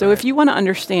 So if you want to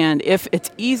understand if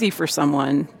it's easy for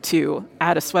someone to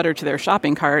add a sweater to their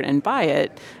shopping cart and buy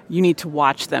it, you need to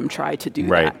watch them try to do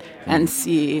that and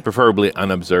see. Preferably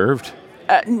unobserved.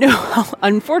 No,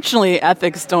 unfortunately,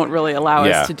 ethics don't really allow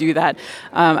us to do that.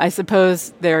 I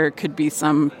suppose there could be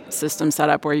some system set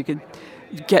up where you could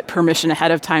get permission ahead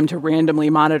of time to randomly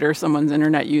monitor someone's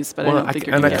internet use, but I don't think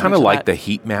you're going to get I kind of like the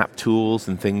heat map tools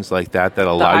and things like that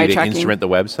allow you to instrument the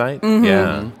website. Mm-hmm.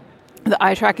 Yeah. The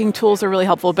eye tracking tools are really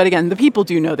helpful, but again, the people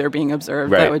do know they're being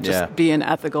observed. Right. That would just be an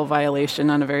ethical violation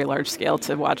on a very large scale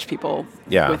to watch people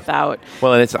without.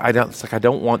 Well, and I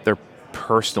don't want their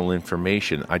personal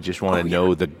information. I just want to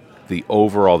know the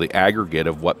overall, the aggregate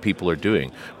of what people are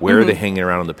doing. Where are they hanging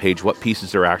around on the page? What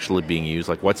pieces are actually being used?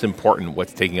 Like, what's important?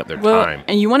 What's taking up their time?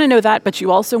 And you want to know that, but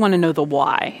you also want to know the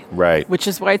why. Right. Which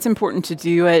is why it's important to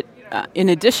do it. In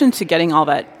addition to getting all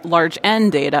that large N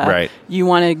data, you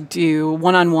want to do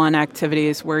one-on-one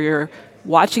activities where you're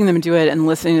watching them do it and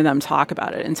listening to them talk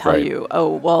about it and tell you,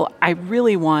 I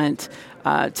really want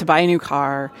to buy a new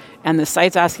car, and the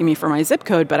site's asking me for my zip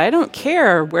code, but I don't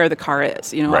care where the car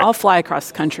is. I'll fly across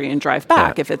the country and drive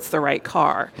back if it's the right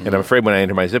car. And I'm afraid when I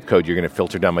enter my zip code, you're going to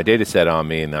filter down my data set on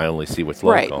me, and I only see what's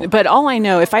local. Right, but all I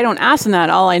know, if I don't ask them that,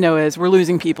 all I know is we're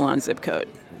losing people on zip code.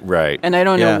 Right. And I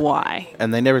don't know why.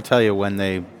 And they never tell you when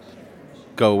they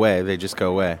go away. They just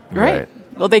go away. Right.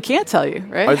 Well, they can't tell you,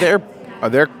 right? Are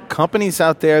there companies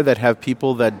out there that have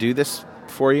people that do this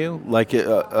for you? Like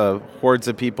hordes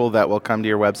of people that will come to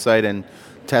your website and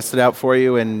test it out for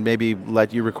you and maybe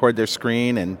let you record their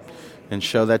screen and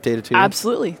show that data to you?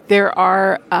 Absolutely. There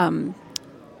are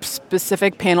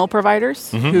specific panel providers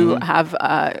who have...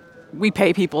 we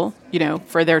pay people,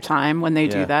 for their time when they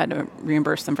do that,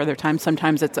 reimburse them for their time.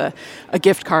 Sometimes it's a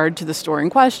gift card to the store in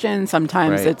question.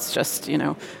 Sometimes it's just,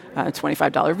 a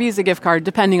 $25 Visa gift card,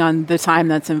 depending on the time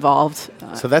that's involved.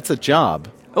 So that's a job.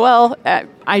 Well,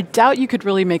 I doubt you could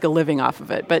really make a living off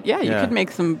of it. But you could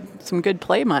make some good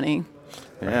play money.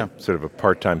 Yeah. Sort of a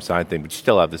part-time side thing, but you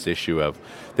still have this issue of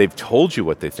they've told you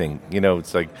what they think.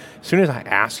 It's like as soon as I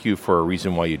ask you for a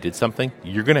reason why you did something,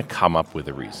 you're going to come up with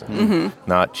a reason,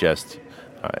 not just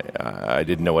I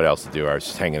didn't know what else to do. I was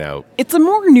just hanging out. It's a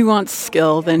more nuanced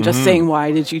skill than just saying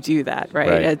why did you do that,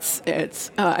 right?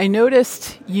 It's I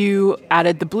noticed you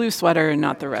added the blue sweater and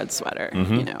not the red sweater,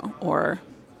 or.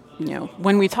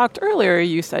 When we talked earlier,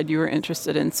 you said you were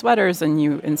interested in sweaters and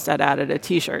you instead added a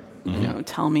T-shirt.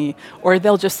 Tell me. Or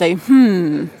they'll just say,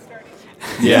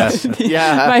 Yes.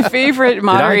 My favorite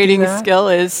moderating skill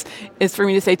is for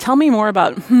me to say, tell me more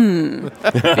about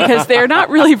because they're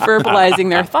not really verbalizing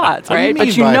their thoughts, right?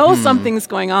 But you know something's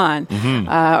going on.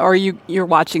 Or you're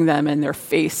watching them and their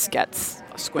face gets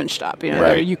squinched up.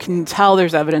 You can tell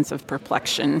there's evidence of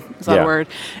perplexion. Is that a word?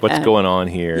 What's going on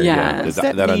here? Yeah.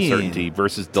 That uncertainty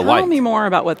versus delight. Tell me more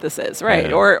about what this is, right?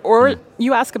 Yeah. Or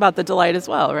you ask about the delight as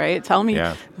well, right? Tell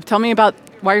me about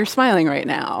why you're smiling right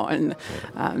now. And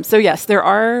so yes, there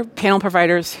are panel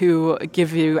providers who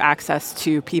give you access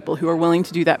to people who are willing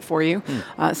to do that for you.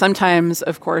 Sometimes,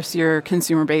 of course, your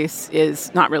consumer base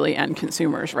is not really end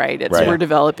consumers, right? We're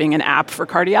developing an app for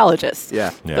cardiologists.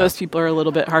 Yeah. Those people are a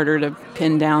little bit harder to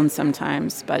pin down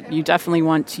sometimes, but you definitely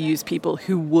want to use people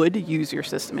who would use your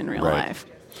system in real life.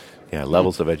 Yeah,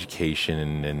 levels of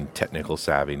education and technical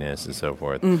savviness and so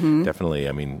forth.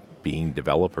 Definitely, being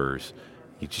developers,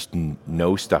 you just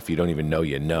know stuff you don't even know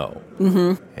you know,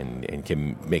 and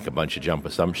can make a bunch of jump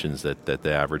assumptions that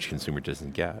the average consumer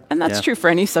doesn't get. And that's true for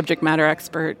any subject matter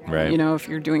expert. Right. If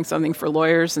you're doing something for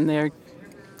lawyers and the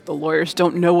lawyers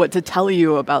don't know what to tell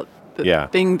you about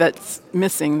thing that's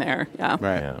missing there. Yeah.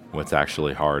 Right. Yeah. What's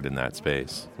actually hard in that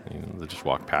space? They just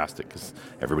walk past it because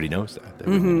everybody knows that. They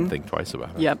wouldn't think twice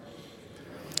about it. Yep.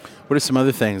 What are some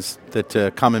other things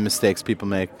that common mistakes people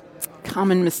make?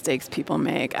 Common mistakes people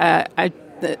make.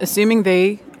 Assuming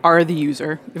they are the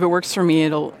user. If it works for me,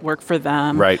 it'll work for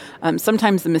them. Right.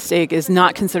 Sometimes the mistake is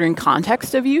not considering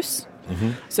context of use.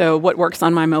 So what works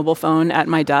on my mobile phone at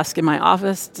my desk in my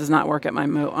office does not work at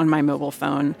on my mobile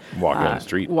phone. Walking down the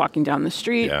street. Walking down the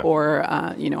street, Yeah. or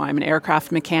I'm an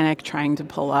aircraft mechanic trying to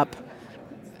pull up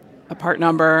a part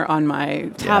number on my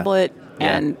tablet.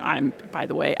 And I'm, by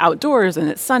the way, outdoors and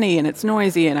it's sunny and it's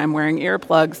noisy and I'm wearing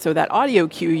earplugs. So that audio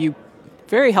cue you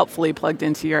very helpfully plugged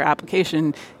into your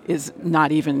application is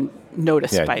not even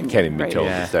noticed by me. Can't even be told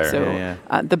Yeah. it's there.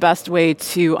 So the best way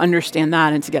to understand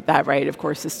that and to get that right, of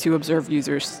course, is to observe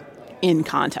users in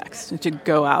context, to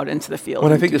go out into the field.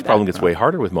 Well, I think this problem gets way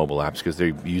harder with mobile apps because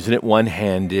they're using it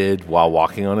one-handed while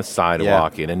walking on a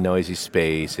sidewalk in a noisy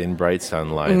space in bright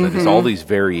sunlight. There's all these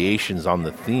variations on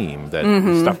the theme that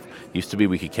stuff used to be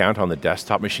we could count on the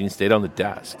desktop machine stayed on the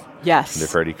desk. Yes. They're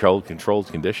very controlled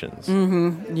conditions.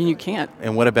 You can't.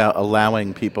 And what about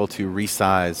allowing people to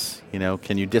resize?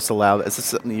 Can you disallow that? Is this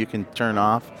something you can turn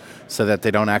off so that they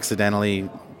don't accidentally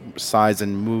size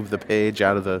and move the page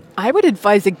out of the... I would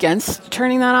advise against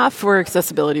turning that off for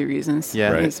accessibility reasons.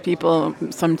 Yeah. Because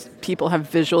some people have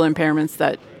visual impairments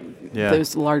that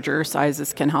those larger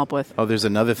sizes can help with. Oh, there's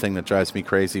another thing that drives me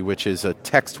crazy, which is a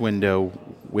text window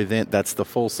within, that's the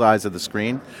full size of the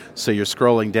screen. So you're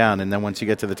scrolling down, and then once you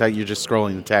get to the text, you're just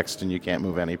scrolling the text and you can't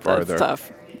move any further. That's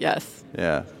tough. Yes.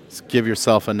 Yeah. Just give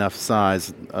yourself enough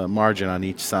size, margin on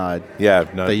each side. Yeah.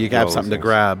 That you have something to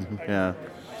grab. Yeah.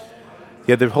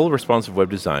 Yeah, the whole responsive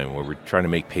web design where we're trying to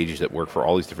make pages that work for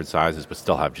all these different sizes but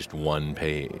still have just one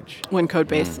page. One code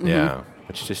base. Yeah,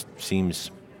 which just seems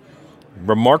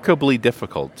remarkably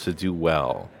difficult to do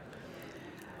well.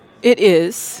 It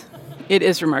is. It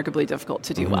is remarkably difficult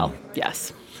to do well,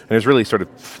 yes. And it's really sort of,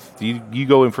 you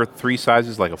go in for three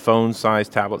sizes, like a phone size,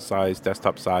 tablet size,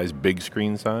 desktop size, big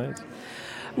screen size?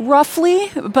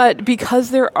 Roughly, but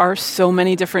because there are so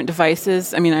many different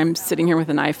devices, I mean, I'm sitting here with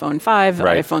an iPhone 5,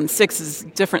 Right. iPhone 6 is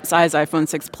different size, iPhone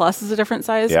 6 Plus is a different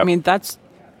size. Yep. I mean, that's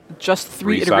just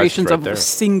three Three iterations sizes right of there. a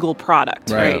single product,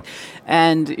 Right. right?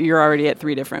 And you're already at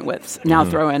three different widths. Now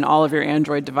throw in all of your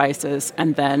Android devices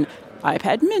and then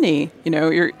iPad mini,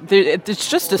 it's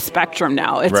just a spectrum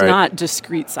now. It's Right. not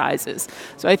discrete sizes.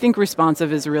 So I think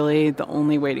responsive is really the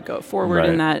only way to go forward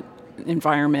in Right. that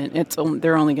environment.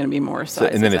 They're only going to be more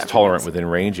sizes. And then it's after tolerant this. within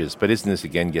ranges. But isn't this,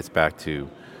 again, gets back to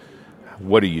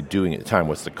what are you doing at the time?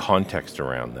 What's the context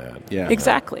around that? Yeah.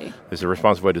 Exactly. Is the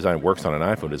responsive web design works on an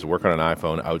iPhone? Does it work on an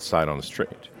iPhone outside on the street?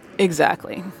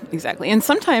 Exactly. And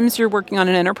sometimes you're working on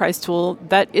an enterprise tool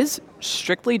that is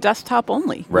strictly desktop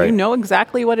only. Right. You know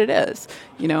exactly what it is.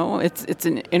 It's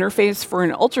an interface for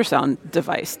an ultrasound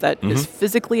device that is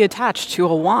physically attached to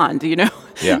a wand,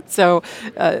 Yeah. So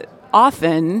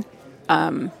often,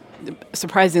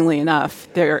 surprisingly enough,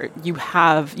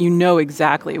 you know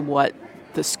exactly what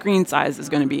the screen size is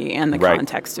going to be and the Right.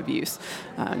 context of use.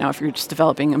 Now, if you're just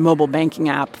developing a mobile banking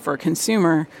app for a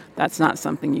consumer, that's not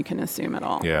something you can assume at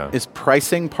all. Yeah. Is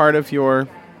pricing part of your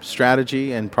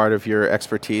strategy and part of your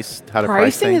expertise? How to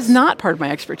price Pricing things? is not part of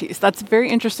my expertise. That's very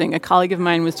interesting. A colleague of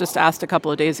mine was just asked a couple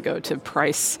of days ago to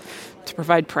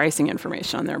provide pricing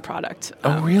information on their product.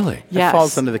 Oh, really? Yes. It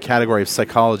falls under the category of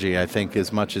psychology, I think,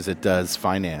 as much as it does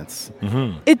finance.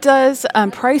 It does.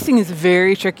 Pricing is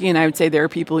very tricky, and I would say there are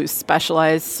people who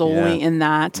specialize solely in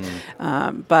that.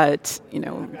 But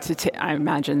I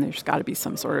imagine there's got to be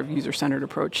some sort of user-centered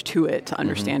approach to it to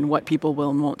understand what people will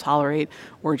and won't tolerate,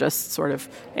 or just sort of,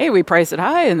 hey, we price it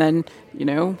high, and then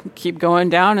keep going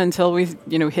down until we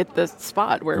hit the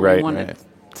spot where we want it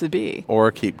to be.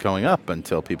 Or keep going up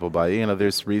until people buy.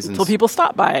 There's reasons. Until people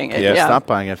stop buying it. Yeah. Stop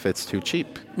buying if it's too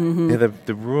cheap. Yeah,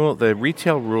 the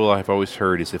retail rule I've always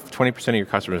heard is if 20% of your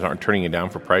customers aren't turning it down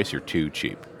for price, you're too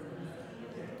cheap.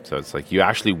 So it's like you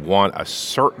actually want a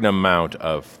certain amount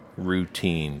of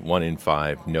routine. 1 in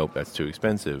 5, nope, that's too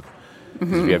expensive.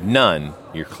 Because if you have none,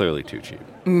 you're clearly too cheap.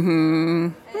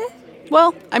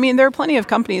 Well, I mean, there are plenty of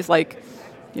companies like,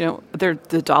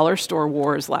 the dollar store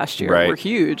wars last year were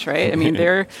huge, right? I mean,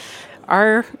 there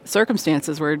are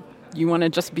circumstances where you want to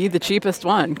just be the cheapest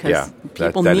one because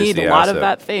people that is need the a lot asset. of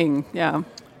that thing. Yeah.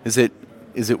 Is it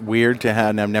weird to have,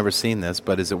 and I've never seen this,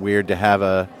 but is it weird to have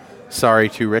a sorry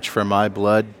too rich for my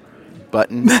blood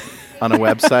button on a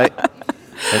website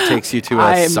that takes you to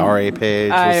a sorry page?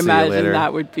 I see imagine you later.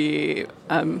 that would be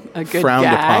a good Frowned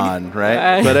gag. upon,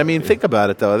 right? But I mean, think about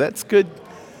it though. That's good.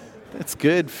 That's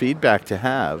good feedback to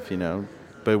have.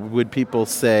 But would people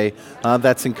say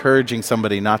that's encouraging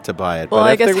somebody not to buy it? Well, but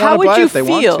I if guess they how want to would buy you it, they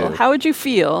want feel? to. How would you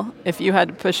feel if you had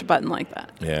to push a button like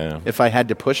that? Yeah. If I had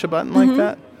to push a button like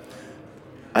that,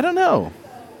 I don't know.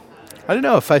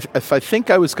 If I think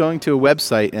I was going to a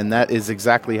website and that is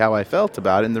exactly how I felt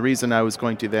about it, and the reason I was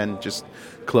going to then just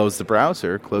close the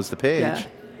browser, close the page,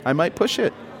 I might push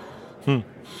it.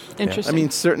 Interesting. I mean,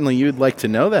 certainly you'd like to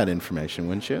know that information,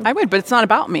 wouldn't you? I would, but it's not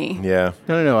about me. Yeah.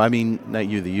 No. I mean, not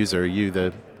you, the user. You,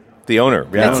 The owner.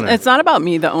 Yeah. It's not about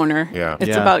me, the owner. Yeah.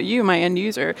 It's about you, my end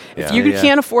user. If Yeah. you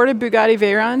can't afford a Bugatti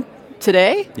Veyron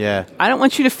today, I don't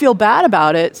want you to feel bad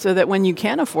about it so that when you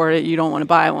can afford it, you don't want to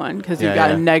buy one because you've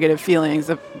got negative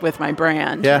feelings with my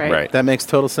brand. Yeah, right? That makes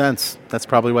total sense. That's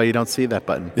probably why you don't see that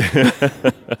button.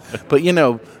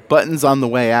 But, buttons on the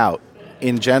way out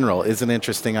in general is an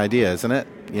interesting idea, isn't it?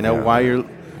 Why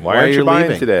aren't you buying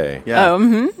leaving today? Yeah.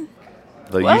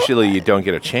 Usually you don't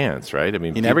get a chance, right? I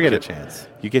mean, You never get a chance.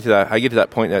 You get to that. I get to that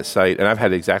point in that site, and I've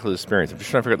had exactly the experience. I'm just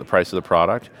trying to figure out the price of the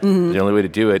product. The only way to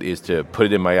do it is to put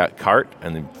it in my cart,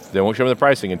 and then they won't show me the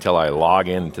pricing until I log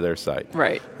into their site.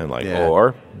 Right. And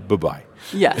or bye-bye.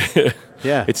 Yes.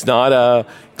 Yeah. It's not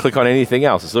click on anything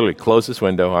else. It's literally close this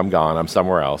window. I'm gone. I'm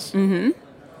somewhere else.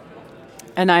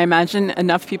 And I imagine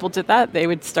enough people did that, they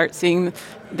would start seeing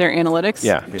their analytics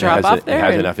drop off there. It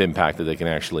has enough impact that they can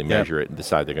actually measure it and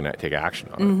decide they're going to take action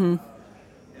on it.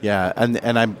 Yeah,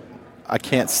 and I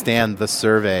can't stand the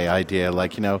survey idea.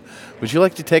 Like, would you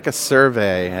like to take a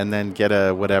survey and then get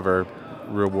a whatever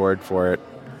reward for it?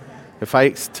 If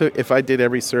I did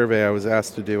every survey I was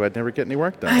asked to do, I'd never get any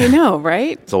work done. I know,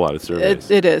 right? It's a lot of surveys.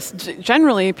 It is.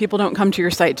 Generally, people don't come to your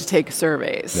site to take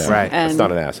surveys. Yeah. Right. It's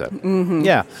not an asset.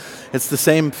 Yeah, it's the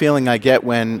same feeling I get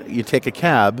when you take a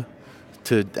cab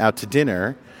out to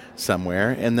dinner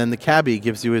somewhere, and then the cabbie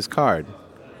gives you his card.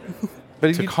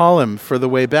 But to call him for the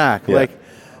way back,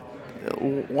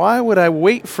 why would I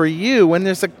wait for you when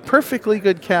there's a perfectly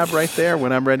good cab right there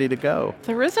when I'm ready to go?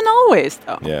 There isn't always,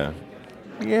 though. Yeah.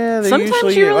 Yeah, Sometimes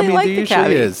usually, you really like there the usually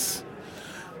cabbie. is.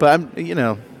 But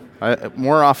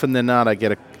more often than not, I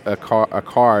get a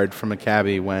card from a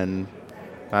cabbie when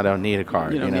I don't need a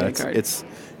card. You don't need a card. It's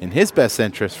in his best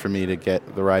interest for me to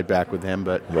get the ride back with him,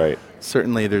 but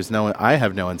certainly I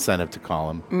have no incentive to call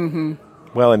him.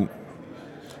 Well, and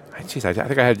I think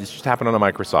I had this just happen on a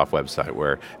Microsoft website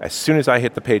where as soon as I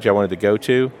hit the page I wanted to go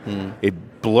to, it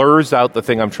blurs out the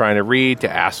thing I'm trying to read to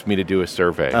ask me to do a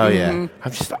survey. Oh, yeah.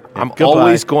 I'm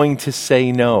always going to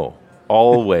say no.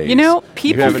 Always.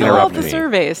 People fill out the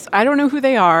surveys. I don't know who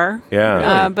they are,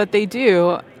 but they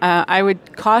do. I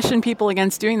would caution people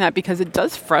against doing that because it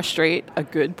does frustrate a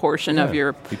good portion of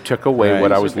your You took away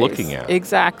what I was looking at.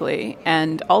 Exactly.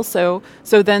 And also,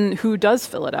 so then who does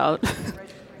fill it out?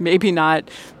 Maybe not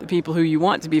the people who you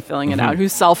want to be filling it out, who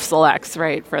self-selects,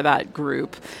 right, for that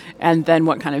group. And then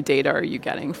what kind of data are you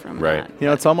getting from that?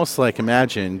 It's almost like,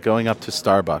 imagine going up to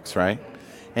Starbucks, right?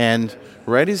 And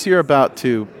right as you're about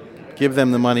to give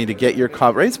them the money to get your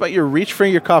coffee, right as about you reach for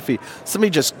your coffee,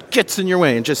 somebody just gets in your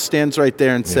way and just stands right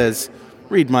there and says,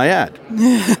 read my ad.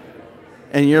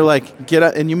 And you're like, get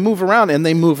up, and you move around, and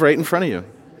they move right in front of you.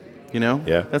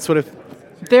 Yeah. That's what it...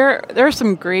 There are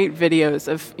some great videos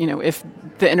of, if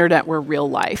the internet were real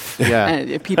life. Yeah.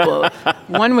 And people,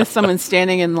 one with someone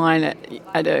standing in line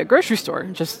at a grocery store,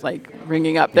 just like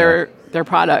ringing up their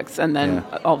products, and then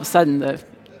all of a sudden the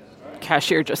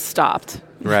cashier just stopped.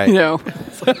 Right.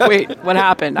 It's like, wait, what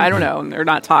happened? I don't know. And they're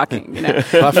not talking,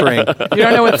 Buffering. You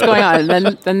don't know what's going on.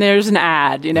 And then there's an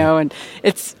ad, and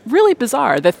it's really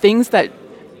bizarre. The things that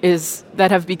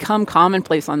have become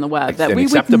commonplace on the web that we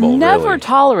would never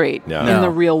tolerate in the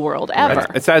real world ever.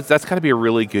 That's got to be a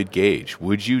really good gauge.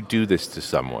 Would you do this to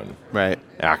someone? Right.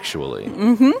 Actually.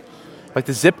 Like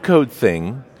the zip code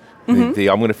thing, I'm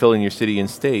going to fill in your city and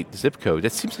state zip code.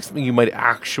 That seems like something you might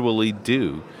actually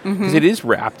do because it is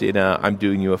wrapped in I'm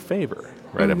doing you a favor,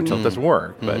 right? Up until it doesn't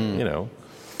work, but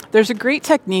There's a great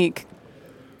technique.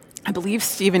 I believe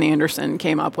Steven Anderson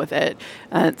came up with it.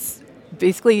 It's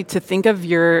basically to think of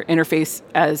your interface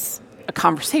as a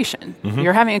conversation.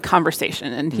 You're having a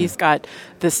conversation, and he's got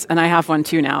this, and I have one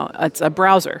too now. It's a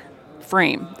browser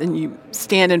frame, and you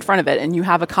stand in front of it, and you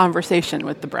have a conversation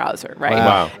with the browser, right?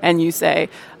 Wow. And you say,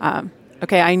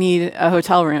 okay, I need a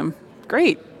hotel room.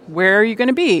 Great. Where are you going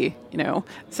to be?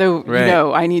 So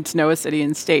I need to know a city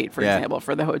and state, for example,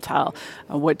 for the hotel.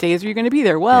 What days are you going to be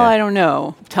there? Well, I don't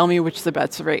know. Tell me which the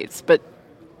best rates. But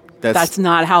that's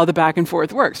not how the back and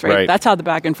forth works, right? That's how the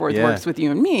back and forth works with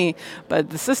you and me, but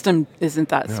the system isn't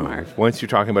that smart. Once you're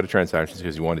talking about a transaction, it's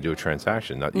because you want to do a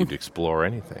transaction, not you to explore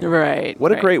anything. Right.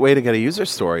 What a great way to get a user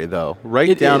story, though.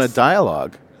 Write down a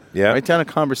dialogue. Yeah. Write down a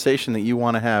conversation that you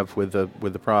want to have with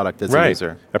the product as a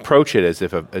user. Approach it as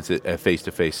if a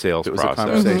face-to-face sales It was process.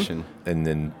 a conversation. And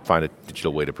then find a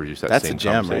digital way to produce that That's same a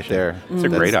gem right conversation. there. It's a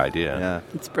great idea. Yeah.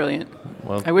 It's brilliant.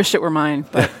 Well, I wish it were mine,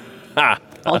 but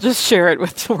I'll just share it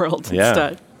with the world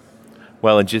instead.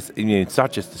 Well, and it's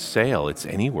not just a sale; it's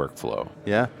any workflow.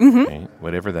 Yeah. Right?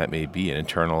 Whatever that may be, an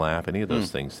internal app, any of those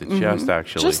things that just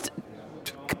actually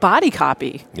body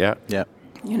copy. Yeah. Yeah.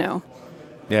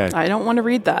 I don't want to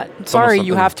read that. Sorry,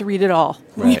 you have to read it all.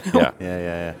 Right.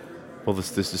 Yeah. Well,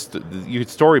 this is you could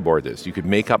storyboard this. You could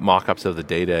make up mock-ups of the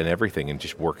data and everything, and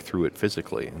just work through it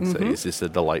physically and say, "Is this a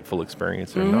delightful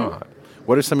experience or not?"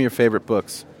 What are some of your favorite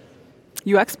books?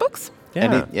 UX books?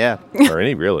 Yeah. Or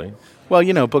any really.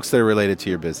 Well, books that are related to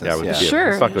your business.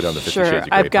 Sure. Let's not go down the 50 Shades of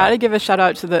Grey I've got to give a shout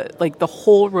out to the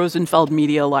whole Rosenfeld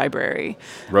Media Library.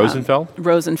 Rosenfeld?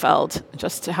 Rosenfeld,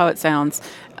 just how it sounds.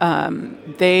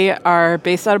 They are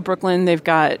based out of Brooklyn. They've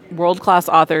got world-class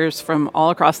authors from all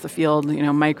across the field,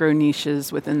 micro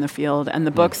niches within the field. And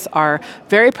the books are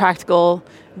very practical,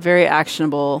 very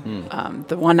actionable.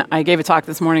 The one I gave a talk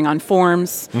this morning on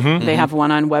forms. They have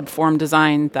one on web form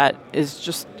design that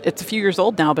is it's a few years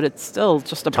old now, but it's still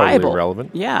just a totally Bible.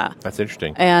 relevant. Yeah. That's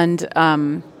interesting. And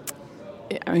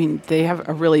they have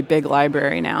a really big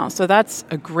library now. So that's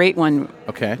a great one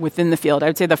within the field. I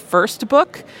would say the first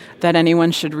book that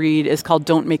anyone should read is called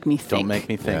Don't Make Me Think. Don't Make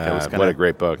Me Think. What a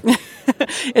great book.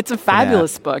 It's a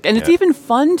fabulous book. And it's even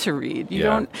fun to read. You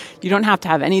don't have to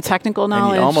have any technical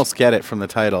knowledge. And you almost get it from the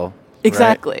title.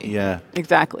 Exactly. Right? Yeah.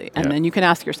 Exactly. And then you can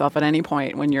ask yourself at any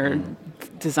point when you're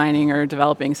designing or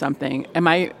developing something, am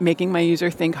I making my user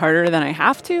think harder than I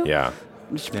have to? Yeah.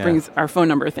 Which brings our phone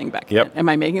number thing back in. Am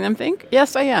I making them think?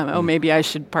 Yes, I am. Oh, maybe I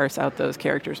should parse out those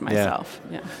characters myself.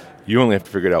 Yeah. You only have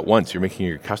to figure it out once. You're making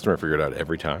your customer figure it out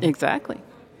every time. Exactly.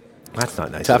 That's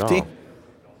not nice Tufty? at all.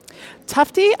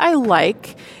 Tufty, I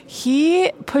like.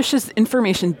 He pushes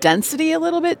information density a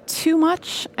little bit too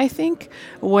much, I think,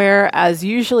 whereas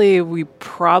usually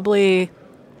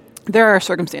there are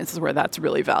circumstances where that's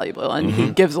really valuable, and he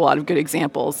gives a lot of good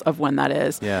examples of when that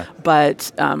is. Yeah.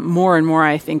 But more and more,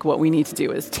 I think what we need to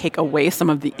do is take away some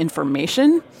of the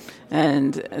information,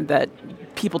 and that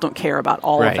people don't care about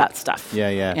all of that stuff.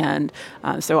 Yeah. And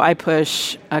so I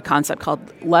push a concept called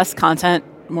less content,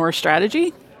 more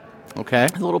strategy. Okay.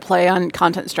 A little play on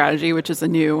content strategy, which is a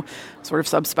new sort of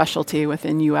subspecialty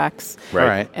within UX.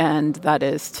 Right. And that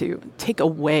is to take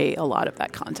away a lot of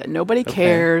that content. Nobody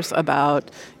cares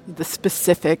about the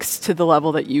specifics to the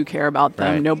level that you care about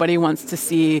them. Right. Nobody wants to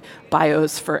see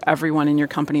bios for everyone in your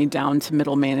company down to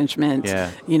middle management.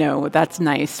 Yeah. That's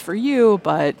nice for you,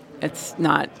 but it's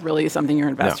not really something your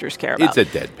investors care about. It's a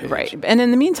dead page. Right. And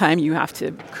in the meantime, you have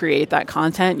to create that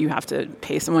content. You have to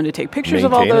pay someone to take pictures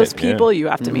of all those people. You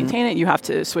have to maintain it. You have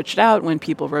to switch it out when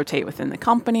people rotate within the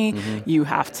company. You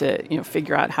have to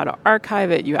figure out how to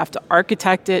archive it. You have to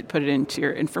architect it, put it into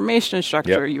your information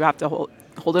structure. You have to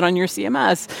hold it on your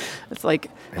CMS. It's like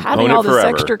having all this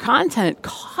extra content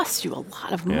costs you a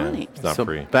lot of money. It's not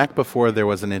free. Back before there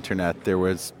was an internet, there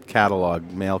was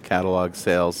mail catalog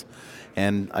sales.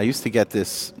 And I used to get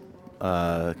this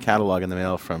catalog in the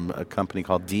mail from a company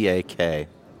called DAK.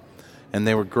 And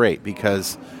they were great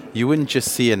because you wouldn't just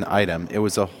see an item. It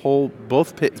was a whole,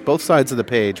 both sides of the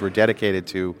page were dedicated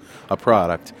to a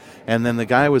product. And then the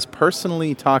guy was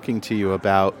personally talking to you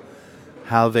about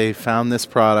how they found this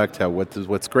product,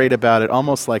 what's great about it,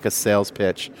 almost like a sales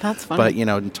pitch. That's funny.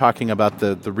 But, talking about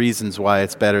the reasons why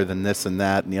it's better than this and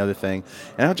that and the other thing.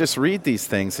 And I'll just read these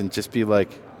things and just be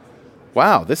like,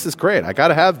 wow, this is great. I got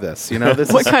to have this.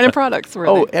 What kind of products were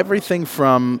they? Everything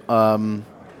from, like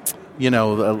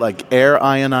air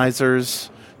ionizers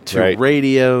to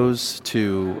radios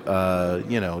to,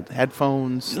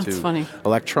 headphones to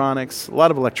electronics, a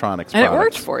lot of electronics and products. It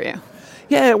worked for you.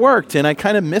 Yeah, it worked, and I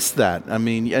kind of missed that. I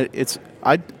mean,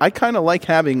 I kind of like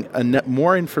having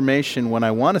more information when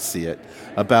I want to see it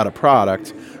about a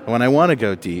product, when I want to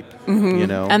go deep,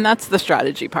 And that's the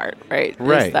strategy part, right?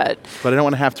 Right. But I don't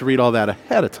want to have to read all that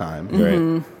ahead of time.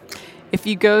 Right. If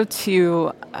you go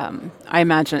to, I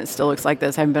imagine it still looks like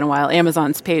this, I haven't been a while,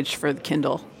 Amazon's page for the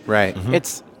Kindle. Right.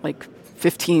 It's like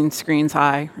 15 screens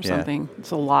high or something.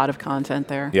 It's a lot of content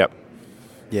there. Yep.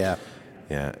 Yeah.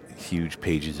 Yeah. Huge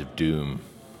pages of doom.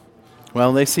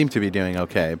 Well, they seem to be doing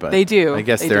okay, but they do. I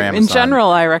guess they're Amazon. In general,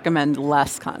 I recommend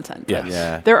less content. Yes.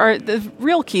 Yeah. The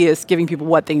real key is giving people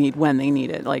what they need when they need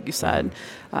it, like you said.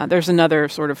 There's another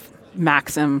sort of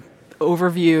maxim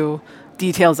overview,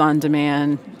 details on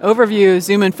demand, overview,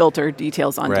 zoom and filter,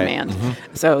 details on demand,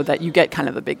 so that you get kind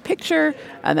of a big picture,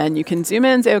 and then you can zoom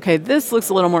in and say, okay, this looks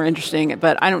a little more interesting,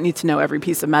 but I don't need to know every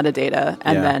piece of metadata,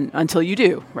 and then until you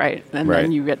do, right? And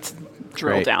then you get to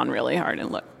drill down really hard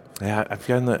and look. Yeah, I've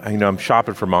gotten I'm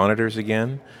shopping for monitors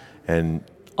again, and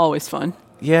always fun.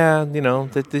 Yeah,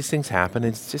 these things happen.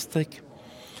 It's just like,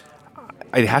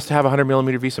 it has to have a 100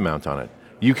 millimeter VESA mount on it.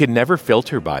 You can never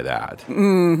filter by that,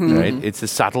 right? It's a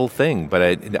subtle thing, but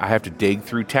I have to dig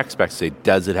through tech specs to say,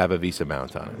 does it have a VESA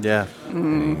mount on it? Yeah.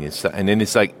 And then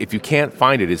it's like, if you can't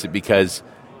find it, is it because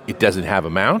it doesn't have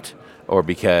a mount, or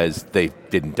because they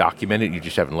didn't document it, you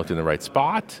just haven't looked in the right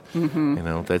spot?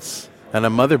 That's... And a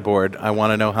motherboard, I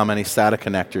want to know how many SATA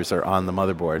connectors are on the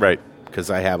motherboard. Right. Because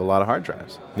I have a lot of hard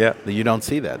drives. Yeah. You don't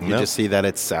see that. You just see that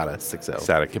it's SATA 6.0.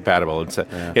 SATA compatible.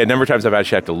 A number of times I've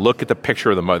actually had to look at the picture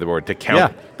of the motherboard to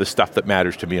count the stuff that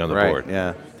matters to me on the board.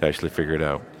 Yeah. To actually figure it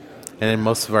out. And then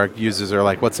most of our users are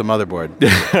like, what's a motherboard?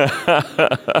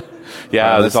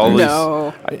 There's all this.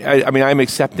 No. I mean, I'm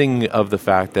accepting of the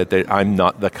fact that I'm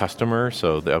not the customer,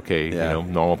 so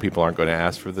normal people aren't going to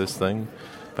ask for this thing.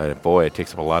 But boy, it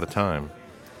takes up a lot of time.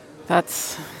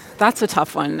 That's a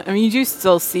tough one. I mean, you do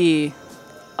still see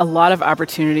a lot of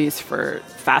opportunities for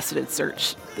faceted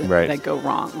search that go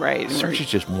wrong, right? Search is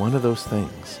just one of those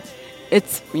things.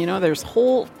 It's, there's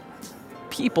whole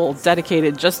people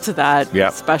dedicated just to that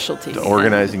specialty. To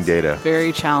organizing data.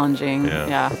 Very challenging,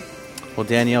 yeah. Well,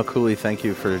 Danielle Cooley, thank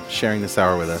you for sharing this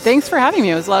hour with us. Thanks for having me.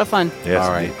 It was a lot of fun. Yes,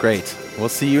 all right, great. We'll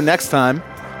see you next time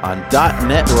on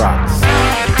 .NET Rocks.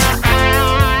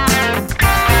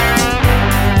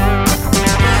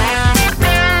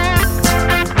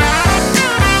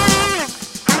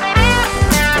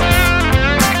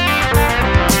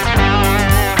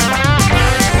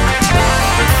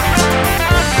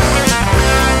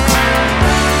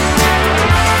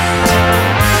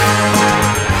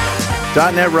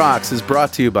 .NET Rocks is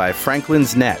brought to you by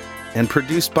Franklin's Net and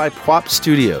produced by PWOP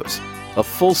Studios, a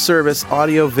full-service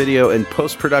audio, video, and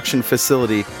post-production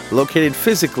facility located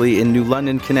physically in New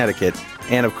London, Connecticut,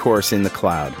 and, of course, in the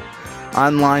cloud.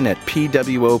 Online at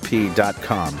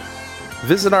pwop.com.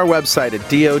 Visit our website at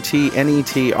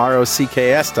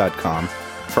dotnetrocks.com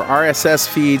for RSS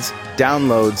feeds,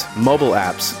 downloads, mobile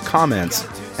apps, comments,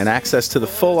 and access to the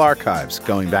full archives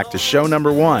going back to show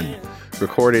number 1,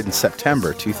 recorded in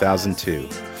September 2002.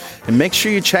 And make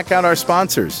sure you check out our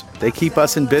sponsors. They keep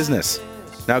us in business.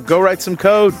 Now go write some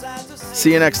code.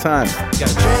 See you next time.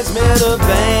 Got transmitter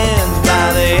banned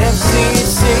by the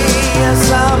FCC.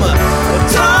 Yes, I'm a